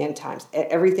living in the end times.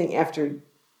 Everything after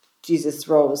Jesus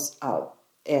rose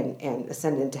and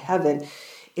ascended into heaven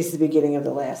is the beginning of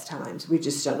the last times. We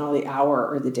just don't know the hour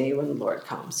or the day when the Lord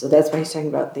comes. So that's why he's talking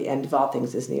about the end of all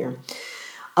things is near.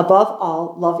 Above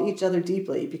all, love each other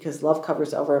deeply, because love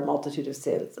covers over a multitude of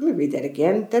sins. Let me read that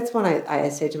again. That's when I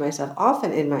say to myself,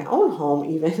 often in my own home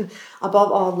even,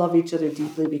 above all, love each other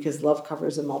deeply, because love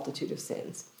covers a multitude of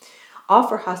sins.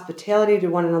 Offer hospitality to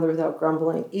one another without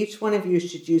grumbling. Each one of you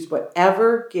should use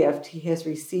whatever gift he has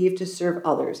received to serve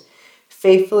others,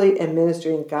 faithfully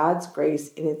administering God's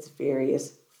grace in its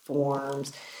various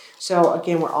forms. So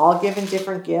again, we're all given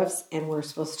different gifts, and we're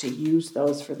supposed to use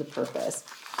those for the purpose.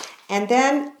 And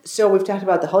then, so we've talked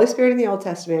about the Holy Spirit in the Old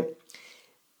Testament.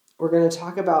 We're going to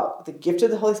talk about the gift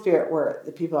of the Holy Spirit, where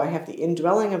the people have the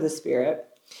indwelling of the Spirit.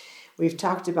 We've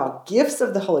talked about gifts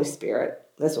of the Holy Spirit.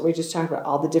 That's what we just talked about,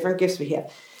 all the different gifts we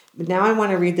have. But now I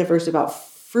want to read the verse about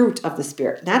fruit of the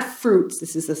Spirit. Not fruits.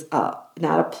 This is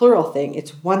not a plural thing.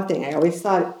 It's one thing. I always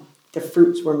thought the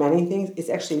fruits were many things. It's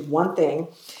actually one thing.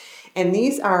 And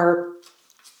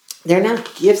they're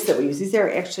not gifts that we use. These are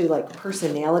actually like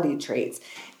personality traits.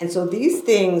 And so these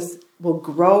things will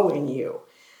grow in you.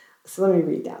 So let me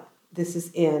read them. This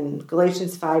is in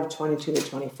Galatians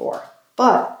 5:22-24.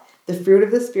 But the fruit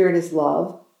of the Spirit is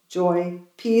love, joy,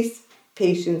 peace,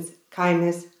 patience,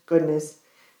 kindness, goodness,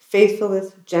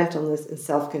 faithfulness, gentleness, and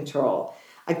self-control.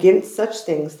 Against such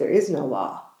things there is no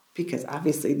law, because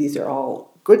obviously these are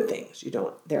all good things.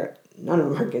 None of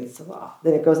them are against the law.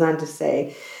 Then it goes on to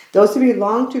say, those who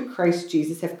belong to Christ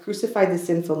Jesus have crucified the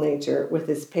sinful nature with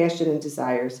its passion and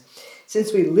desires.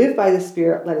 Since we live by the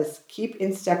Spirit, let us keep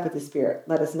in step with the Spirit.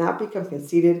 Let us not become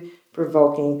conceited,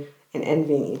 provoking, and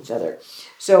envying each other.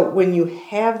 So when you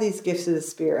have these gifts of the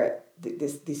Spirit,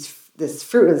 this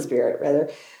fruit of the Spirit,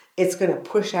 rather, it's going to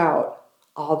push out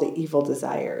all the evil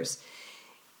desires.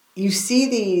 You see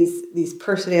these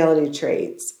personality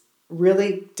traits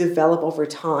really develop over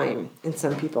time in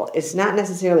some people. It's not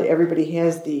necessarily everybody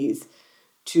has these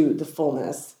to the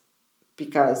fullness,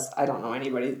 because I don't know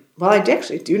anybody. Well, I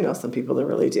actually do know some people that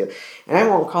really do. And I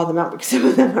won't call them out because some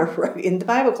of them are right in the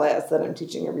Bible class that I'm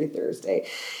teaching every Thursday.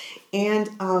 And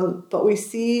but we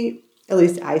see, at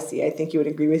least I see, I think you would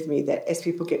agree with me, that as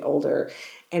people get older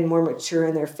and more mature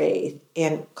in their faith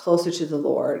and closer to the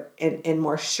Lord and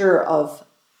more sure of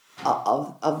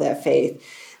that faith,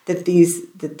 that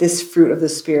this fruit of the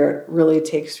Spirit really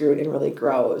takes root and really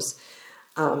grows.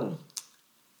 And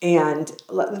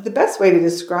the best way to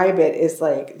describe it is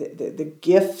like the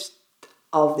gift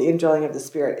of the indwelling of the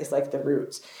Spirit is like the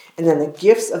roots. And then the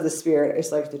gifts of the Spirit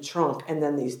is like the trunk. And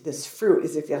then this fruit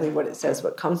is exactly what it says,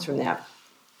 what comes from that.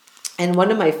 And one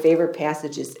of my favorite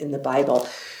passages in the Bible,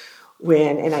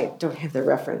 and I don't have the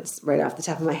reference right off the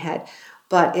top of my head,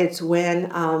 but it's when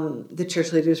the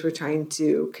church leaders were trying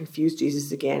to confuse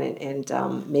Jesus again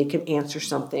and make him answer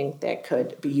something that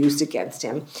could be used against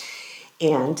him.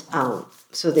 And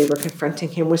so they were confronting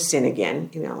him with sin again,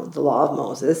 the law of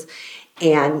Moses.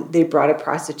 And they brought a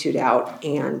prostitute out,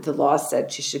 and the law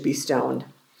said she should be stoned.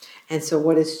 And so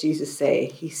what does Jesus say?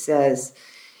 He says,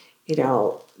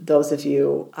 those of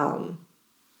you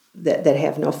that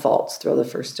have no faults, throw the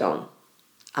first stone.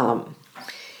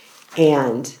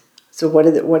 And so what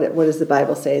does the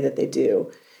Bible say that they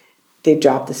do? They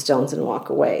drop the stones and walk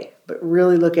away. But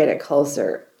really look at it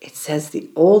closer. It says the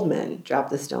old men drop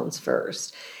the stones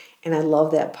first. And I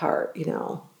love that part,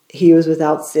 He was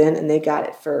without sin and they got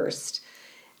it first.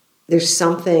 There's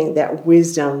something, that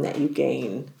wisdom that you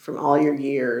gain from all your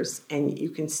years. And you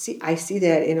can see, I see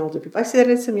that in older people. I see that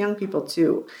in some young people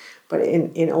too. But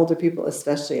in older people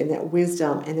especially, in that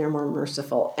wisdom, and they're more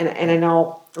merciful. And I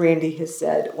know Randy has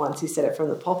said once, he said it from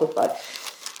the pulpit, but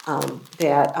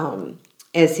that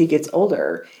as he gets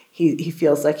older, he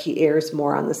feels like he errs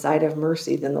more on the side of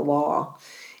mercy than the law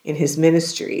in his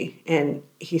ministry. And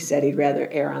he said he'd rather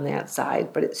err on that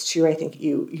side. But it's true, I think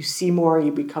you see more,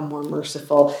 you become more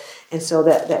merciful. And so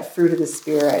that fruit of the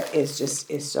Spirit is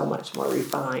so much more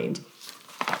refined.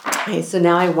 Okay, so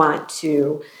now I want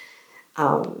to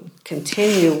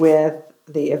continue with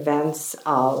the events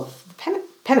of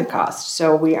Pentecost.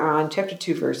 So we are on chapter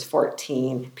 2, verse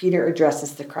 14. Peter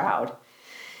addresses the crowd.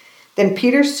 Then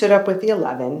Peter stood up with the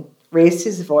 11, raised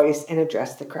his voice, and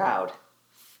addressed the crowd.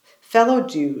 Fellow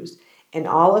Jews, and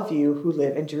all of you who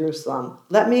live in Jerusalem,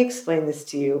 let me explain this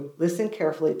to you. Listen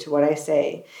carefully to what I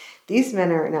say. These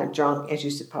men are not drunk, as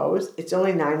you suppose. It's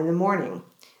only 9 a.m.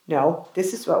 No,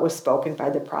 this is what was spoken by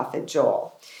the prophet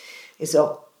Joel. And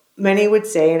so many would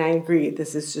say, and I agree,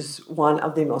 this is just one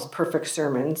of the most perfect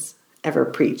sermons ever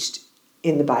preached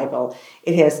in the Bible.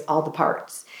 It has all the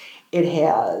parts. It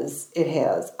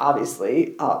has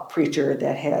obviously a preacher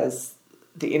that has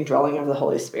the indwelling of the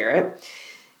Holy Spirit.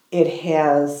 It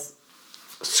has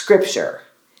scripture,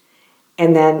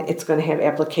 and then it's going to have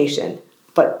application.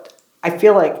 But I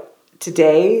feel like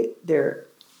today,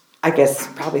 I guess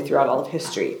probably throughout all of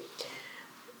history,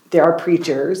 there are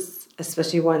preachers,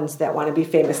 especially ones that want to be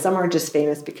famous. Some are just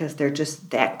famous because they're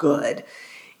just that good,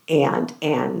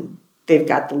 and they've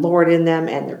got the Lord in them,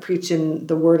 and they're preaching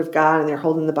the Word of God, and they're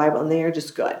holding the Bible, and they are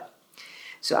just good.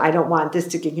 So I don't want this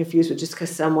to get confused with just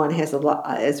because someone has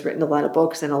written a lot of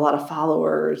books and a lot of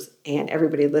followers, and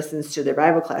everybody listens to their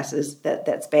Bible classes.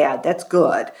 That's bad. That's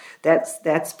good.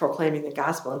 That's proclaiming the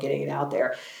gospel and getting it out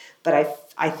there. But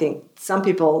I think some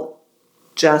people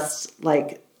just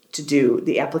like to do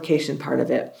the application part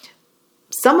of it.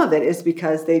 Some of it is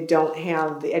because they don't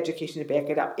have the education to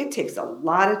back it up. It takes a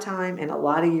lot of time and a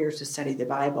lot of years to study the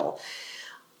Bible.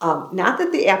 Not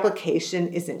that the application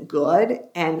isn't good,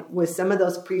 and with some of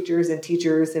those preachers and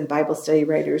teachers and Bible study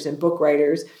writers and book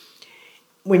writers,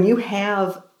 when you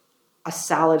have a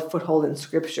solid foothold in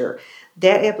Scripture,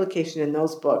 that application in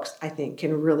those books, I think,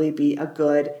 can really be a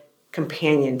good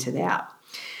companion to that.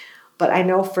 But I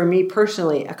know for me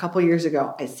personally, a couple years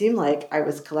ago, it seemed like I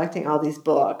was collecting all these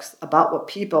books about what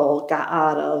people got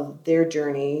out of their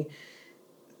journey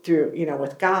through,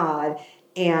 with God,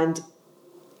 and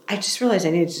I just realized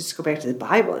I needed to just go back to the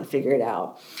Bible and figure it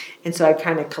out. And so I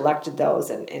kind of collected those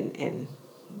and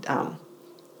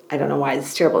I don't know why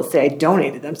it's terrible to say I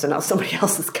donated them. So now somebody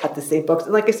else has got the same books.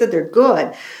 And like I said, they're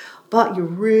good, but you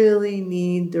really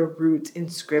need the roots in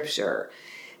Scripture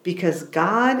because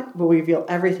God will reveal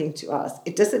everything to us.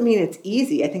 It doesn't mean it's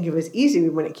easy. I think if it was easy, we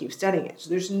wouldn't keep studying it. So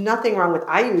there's nothing wrong with,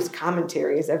 I use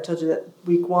commentaries. I've told you that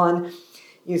week 1,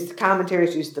 use the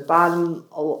commentaries, use the bottom,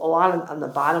 a lot on the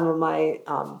bottom of my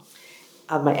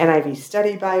NIV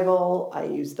study Bible. I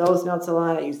use those notes a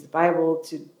lot. I use the Bible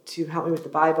to help me with the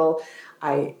Bible.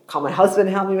 I call my husband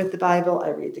to help me with the Bible. I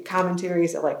read the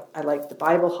commentaries. I like the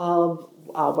Bible Hub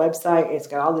website. It's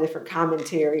got all the different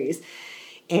commentaries.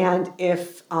 And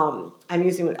if I'm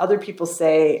using what other people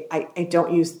say, I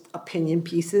don't use opinion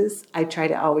pieces. I try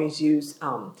to always use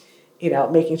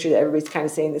making sure that everybody's kind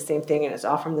of saying the same thing and it's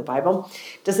all from the Bible.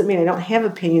 Doesn't mean I don't have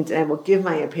opinions and I will give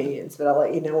my opinions, but I'll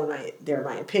let you know when they're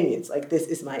my opinions. Like, this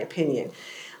is my opinion.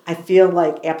 I feel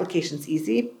like application's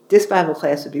easy. This Bible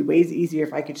class would be way easier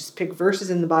if I could just pick verses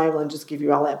in the Bible and just give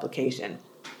you all application.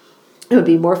 It would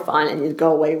be more fun, and you'd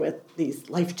go away with these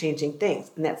life-changing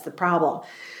things. And that's the problem.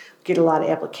 Get a lot of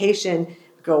application,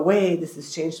 go away. This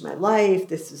has changed my life.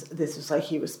 This is like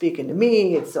he was speaking to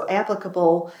me. It's so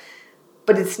applicable.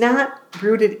 But it's not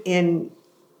rooted in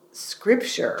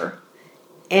Scripture.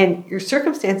 And your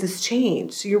circumstances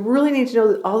change. So you really need to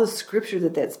know all the Scripture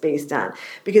that's based on.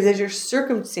 Because as your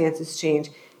circumstances change,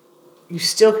 you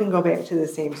still can go back to the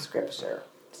same Scripture.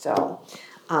 So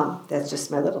that's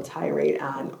just my little tirade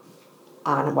on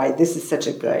why this is such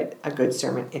a good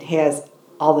sermon. It has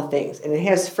all the things. And it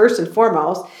has, first and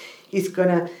foremost, he's going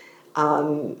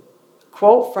to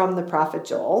quote from the prophet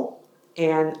Joel.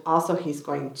 And also he's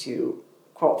going to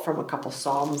quote from a couple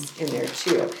Psalms in there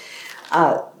too.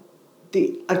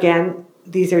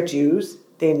 These are Jews.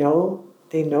 They know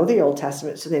the Old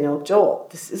Testament, so they know Joel.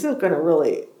 This isn't going to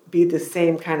really be the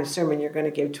same kind of sermon you're going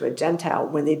to give to a Gentile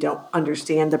when they don't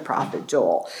understand the prophet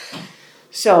Joel.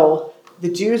 So the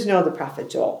Jews know the prophet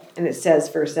Joel, and it says,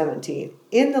 verse 17,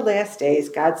 in the last days,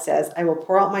 God says, I will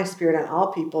pour out my spirit on all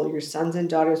people. Your sons and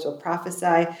daughters will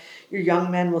prophesy. Your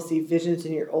young men will see visions,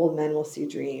 and your old men will see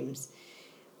dreams.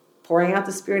 Pouring out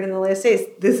the spirit in the last days.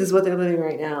 This is what they're living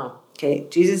right now. Okay,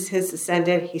 Jesus has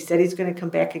ascended. He said he's going to come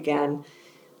back again.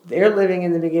 They're living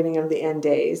in the beginning of the end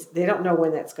days. They don't know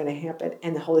when that's going to happen,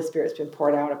 and the Holy Spirit's been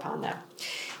poured out upon them.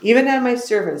 Even on my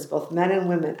servants, both men and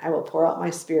women, I will pour out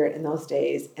my spirit in those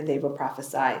days, and they will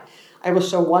prophesy. I will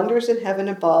show wonders in heaven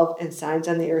above and signs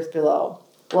on the earth below,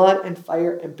 blood and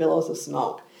fire and billows of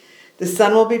smoke. The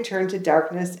sun will be turned to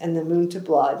darkness and the moon to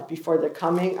blood before the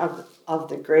coming of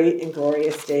the great and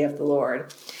glorious day of the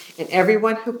Lord. And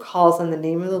everyone who calls on the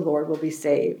name of the Lord will be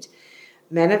saved.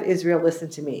 Men of Israel, listen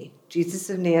to me. Jesus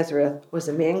of Nazareth was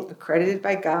a man accredited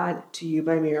by God to you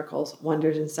by miracles,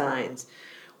 wonders, and signs,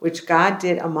 which God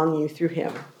did among you through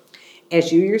him.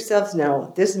 As you yourselves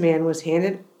know, this man was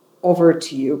handed over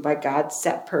to you by God's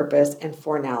set purpose and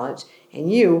foreknowledge,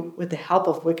 and you, with the help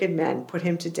of wicked men, put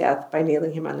him to death by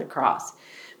nailing him on the cross.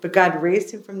 But God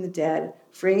raised him from the dead,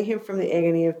 freeing him from the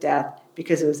agony of death,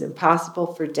 because it was impossible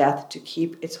for death to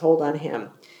keep its hold on him.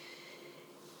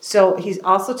 So he's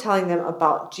also telling them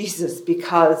about Jesus,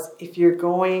 because if you're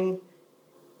going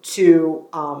to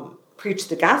preach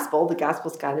the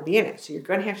gospel's got to be in it. So you're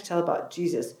going to have to tell about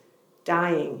Jesus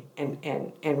dying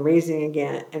and raising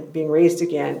again and being raised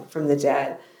again from the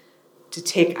dead to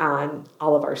take on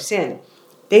all of our sin.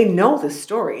 They know the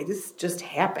story. This just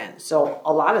happened. So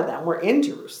a lot of them were in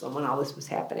Jerusalem when all this was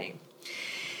happening.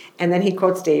 And then he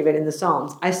quotes David in the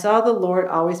Psalms. I saw the Lord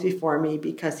always before me,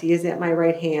 because he is at my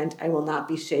right hand. I will not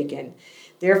be shaken.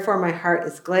 Therefore my heart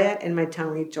is glad and my tongue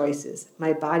rejoices.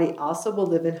 My body also will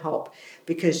live in hope,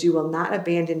 because you will not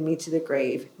abandon me to the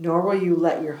grave, nor will you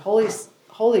let your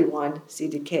Holy One see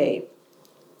decay.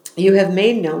 You have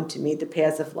made known to me the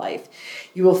paths of life.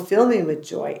 You will fill me with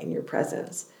joy in your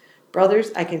presence.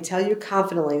 Brothers, I can tell you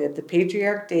confidently that the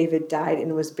patriarch David died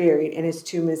and was buried, and his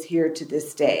tomb is here to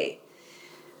this day.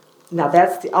 Now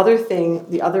that's the other thing,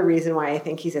 the other reason why I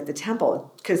think he's at the temple,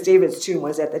 because David's tomb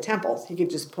was at the temple. So he could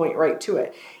just point right to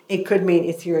it. It could mean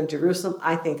it's here in Jerusalem.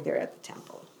 I think they're at the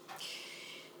temple.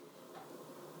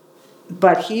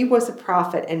 But he was a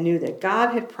prophet and knew that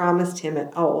God had promised him an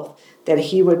oath that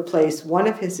he would place one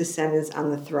of his descendants on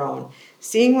the throne.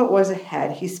 Seeing what was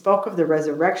ahead, he spoke of the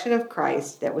resurrection of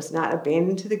Christ that was not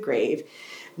abandoned to the grave,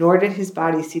 nor did his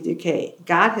body see decay.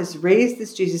 God has raised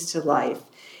this Jesus to life,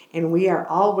 and we are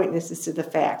all witnesses to the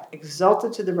fact.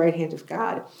 Exalted to the right hand of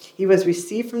God, he was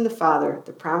received from the Father,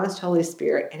 the promised Holy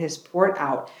Spirit, and has poured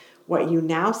out what you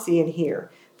now see and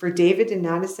hear. For David did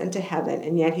not ascend to heaven,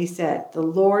 and yet he said, the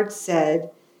Lord said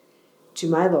to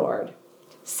my Lord,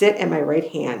 sit at my right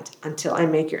hand until I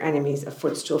make your enemies a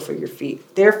footstool for your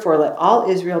feet. Therefore, let all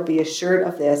Israel be assured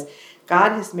of this.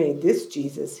 God has made this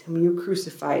Jesus, whom you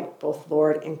crucified, both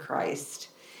Lord and Christ.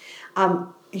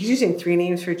 He's using 3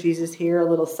 names for Jesus here. A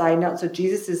little side note. So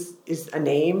Jesus is a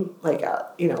name, like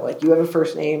you have a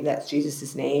first name. That's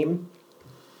Jesus' name.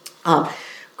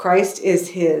 Christ is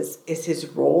his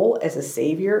role as a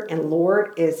savior, and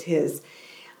Lord is his.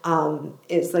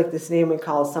 It's like this name we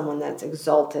call someone that's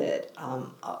exalted,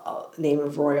 a name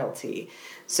of royalty.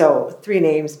 So 3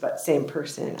 names, but same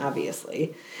person,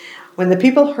 obviously. When the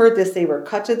people heard this, they were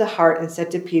cut to the heart and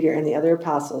said to Peter and the other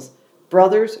apostles,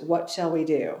 brothers, what shall we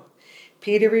do?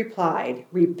 Peter replied,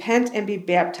 repent and be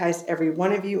baptized, every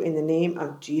one of you, in the name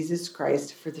of Jesus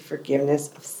Christ for the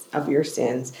forgiveness of your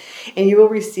sins, and you will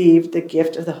receive the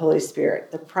gift of the Holy Spirit.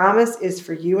 The promise is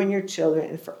for you and your children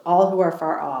and for all who are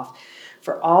far off,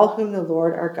 for all whom the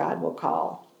Lord our God will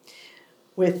call.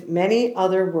 With many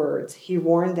other words, he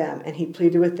warned them and he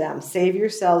pleaded with them, "Save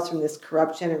yourselves from this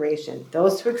corrupt generation."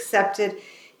 Those who accepted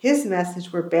his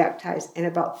message were baptized, and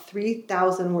about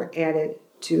 3,000 were added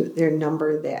to their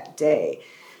number that day.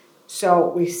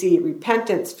 So we see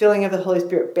repentance, filling of the Holy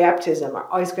Spirit, baptism are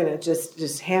always going to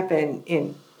just happen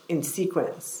in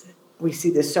sequence. We see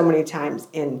this so many times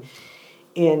in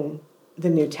the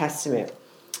New Testament.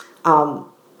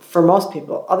 For most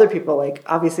people, other people, like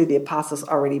obviously the apostles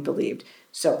already believed.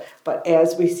 So, but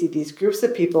as we see these groups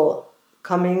of people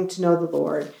coming to know the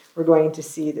Lord, we're going to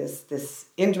see this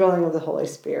indwelling of the Holy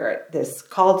Spirit, this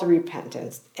call to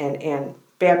repentance, and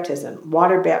baptism,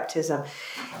 water baptism,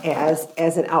 as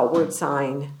an outward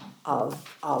sign of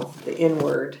the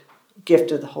inward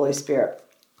gift of the Holy Spirit.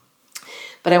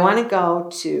 But I want to go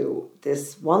to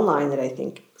this one line that I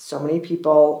think so many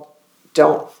people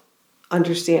don't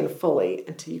understand fully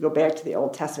until you go back to the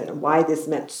Old Testament and why this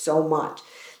meant so much.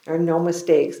 There are no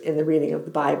mistakes in the reading of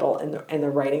the Bible and the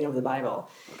writing of the Bible.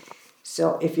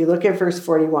 So if you look at verse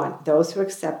 41, those who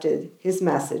accepted his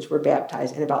message were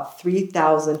baptized, and about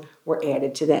 3,000 were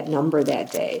added to that number that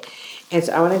day. And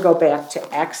so I want to go back to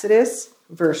Exodus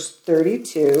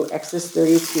 32,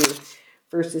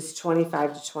 verses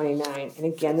 25 to 29. And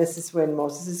again, this is when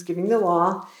Moses is giving the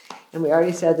law, and we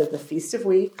already said that the Feast of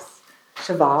Weeks,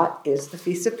 Shabbat, is the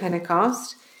Feast of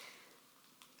Pentecost.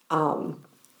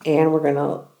 And we're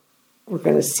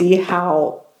gonna see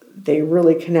how they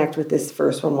really connect with this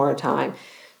verse one more time.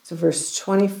 So verse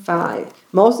 25,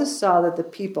 Moses saw that the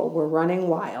people were running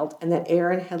wild and that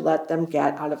Aaron had let them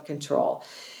get out of control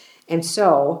and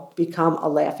so become a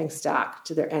laughingstock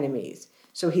to their enemies.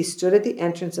 So he stood at the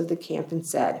entrance of the camp and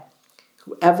said,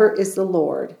 "Whoever is the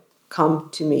Lord, come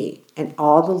to me." And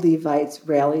all the Levites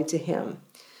rallied to him.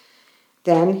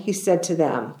 Then he said to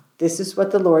them, "This is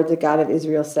what the Lord, the God of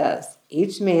Israel, says.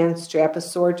 Each man strap a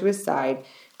sword to his side,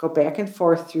 go back and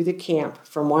forth through the camp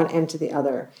from one end to the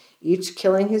other, each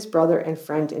killing his brother and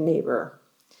friend and neighbor."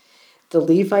 The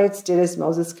Levites did as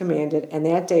Moses commanded, and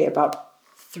that day about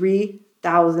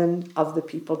 3,000 of the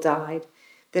people died.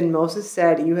 Then Moses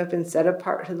said, "You have been set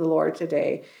apart to the Lord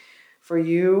today, for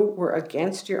you were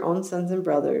against your own sons and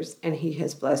brothers, and he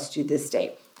has blessed you this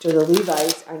day." So the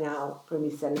Levites are now going to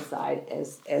be set aside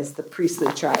as the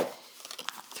priestly tribe.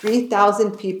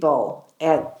 3,000 people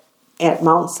at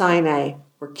Mount Sinai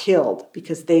were killed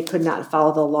because they could not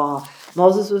follow the law.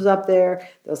 Moses was up there.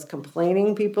 Those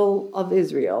complaining people of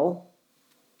Israel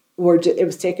it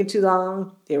was taking too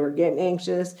long. They were getting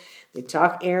anxious. They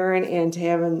talked Aaron into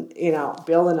having,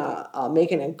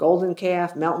 making a golden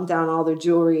calf, melting down all their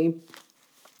jewelry,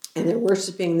 and they're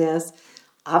worshiping this.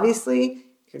 Obviously,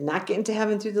 you're not getting to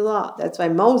heaven through the law. That's why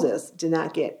Moses did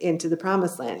not get into the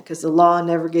promised land, because the law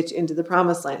never gets you into the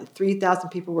promised land.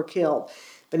 3,000 people were killed.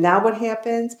 But now what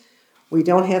happens? We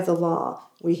don't have the law.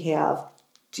 We have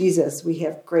Jesus. We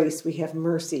have grace. We have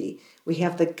mercy. We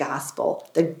have the gospel.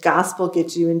 The gospel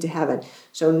gets you into heaven.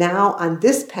 So now on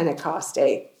this Pentecost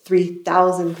day,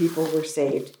 3,000 people were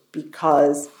saved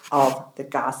because of the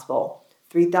gospel.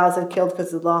 3,000 killed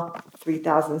because of the law,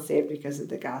 3,000 saved because of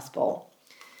the gospel.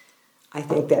 I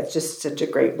think that's just such a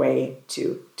great way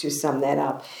to sum that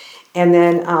up. And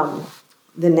then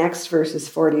the next verse is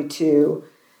 42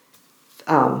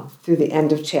 through the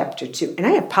end of chapter 2. And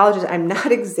I apologize, I'm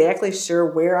not exactly sure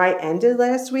where I ended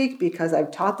last week because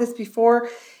I've taught this before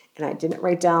and I didn't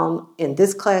write down in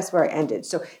this class where I ended.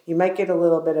 So you might get a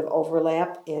little bit of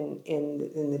overlap in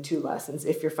the two lessons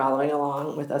if you're following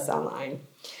along with us online.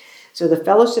 So the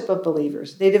fellowship of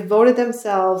believers. They devoted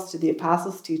themselves to the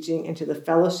apostles' teaching and to the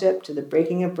fellowship, to the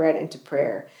breaking of bread, and to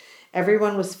prayer.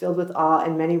 Everyone was filled with awe,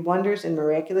 and many wonders and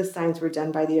miraculous signs were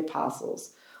done by the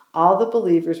apostles. All the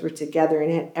believers were together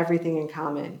and had everything in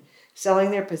common.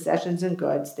 Selling their possessions and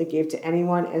goods, they gave to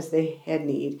anyone as they had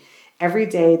need. Every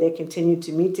day they continued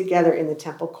to meet together in the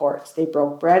temple courts. They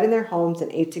broke bread in their homes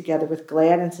and ate together with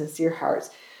glad and sincere hearts,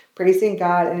 praising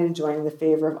God and enjoying the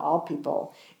favor of all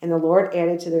people. And the Lord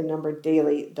added to their number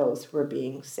daily those who were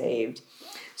being saved.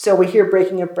 So we hear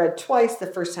breaking of bread twice. The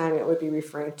first time it would be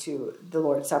referring to the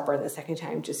Lord's Supper, and the second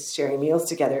time just sharing meals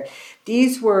together.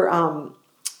 These were,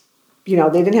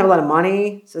 they didn't have a lot of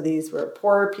money, so these were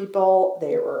poorer people.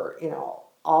 They were,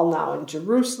 all now in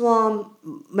Jerusalem.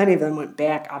 Many of them went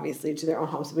back, obviously, to their own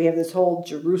homes. So we have this whole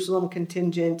Jerusalem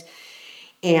contingent,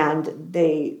 and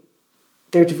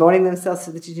they're devoting themselves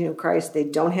to the teaching of Christ. They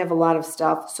don't have a lot of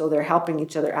stuff, so they're helping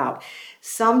each other out.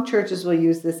 Some churches will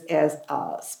use this as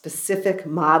a specific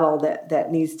model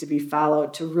that needs to be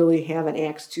followed to really have an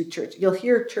Acts 2 church. You'll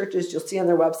hear churches, you'll see on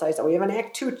their websites, we have an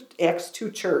Acts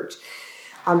 2 church,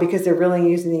 because they're really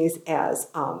using these as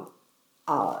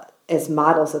as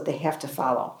models that they have to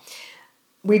follow.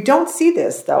 We don't see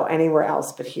this, though, anywhere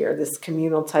else but here, this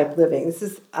communal type living. This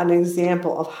is an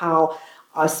example of how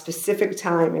a specific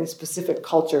time in a specific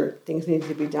culture, things need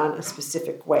to be done a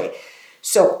specific way.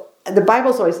 So the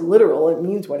Bible's always literal. It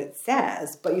means what it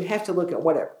says, but you have to look at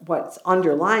what's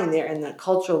underlying there and the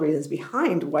cultural reasons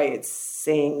behind why it's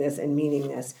saying this and meaning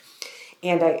this.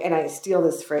 And I steal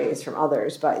this phrase from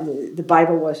others, but the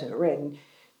Bible wasn't written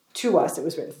to us, it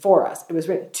was written for us. It was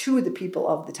written to the people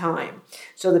of the time.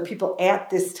 So the people at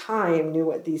this time knew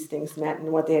what these things meant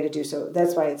and what they had to do. So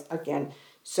that's why it's, again,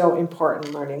 so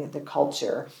important learning the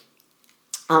culture.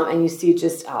 And you see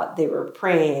just they were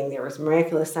praying. There was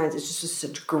miraculous signs. It's just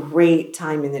such a great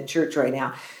time in the church right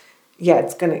now. Yeah,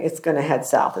 it's gonna head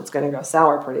south. It's gonna go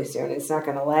sour pretty soon. It's not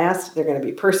gonna last. They're gonna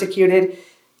be persecuted.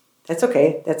 That's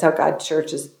okay. That's how God's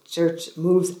church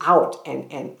moves out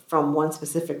and from one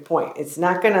specific point. It's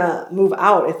not going to move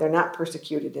out if they're not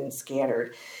persecuted and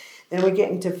scattered. Then we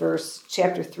get into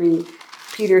chapter 3.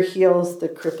 Peter heals the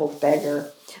crippled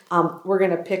beggar. We're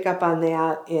going to pick up on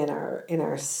that in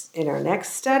our next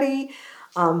study.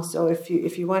 So if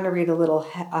you want to read a little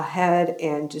ahead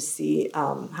and just see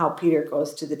how Peter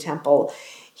goes to the temple,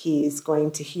 he's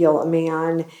going to heal a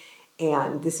man,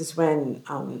 and this is when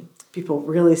people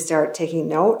really start taking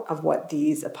note of what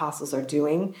these apostles are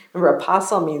doing. Remember,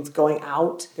 apostle means going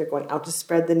out. They're going out to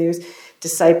spread the news.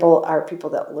 Disciple are people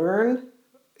that learn,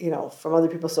 from other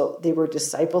people. So they were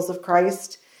disciples of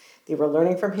Christ. They were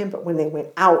learning from him. But when they went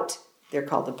out, they're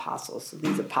called apostles. So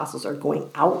these apostles are going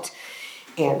out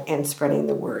and spreading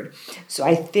the word. So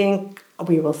I think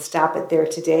we will stop it there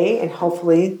today. And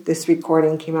hopefully this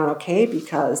recording came out okay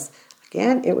because,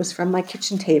 again, it was from my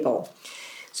kitchen table.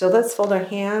 So let's fold our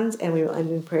hands and we will end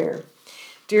in prayer.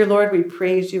 Dear Lord, we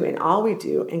praise you in all we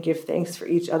do and give thanks for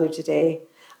each other today,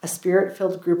 a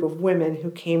spirit-filled group of women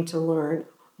who came to learn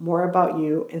more about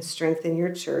you and strengthen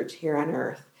your church here on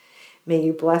earth. May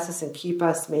you bless us and keep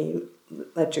us. May you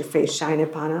let your face shine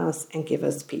upon us and give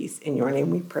us peace. In your name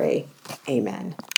we pray. Amen.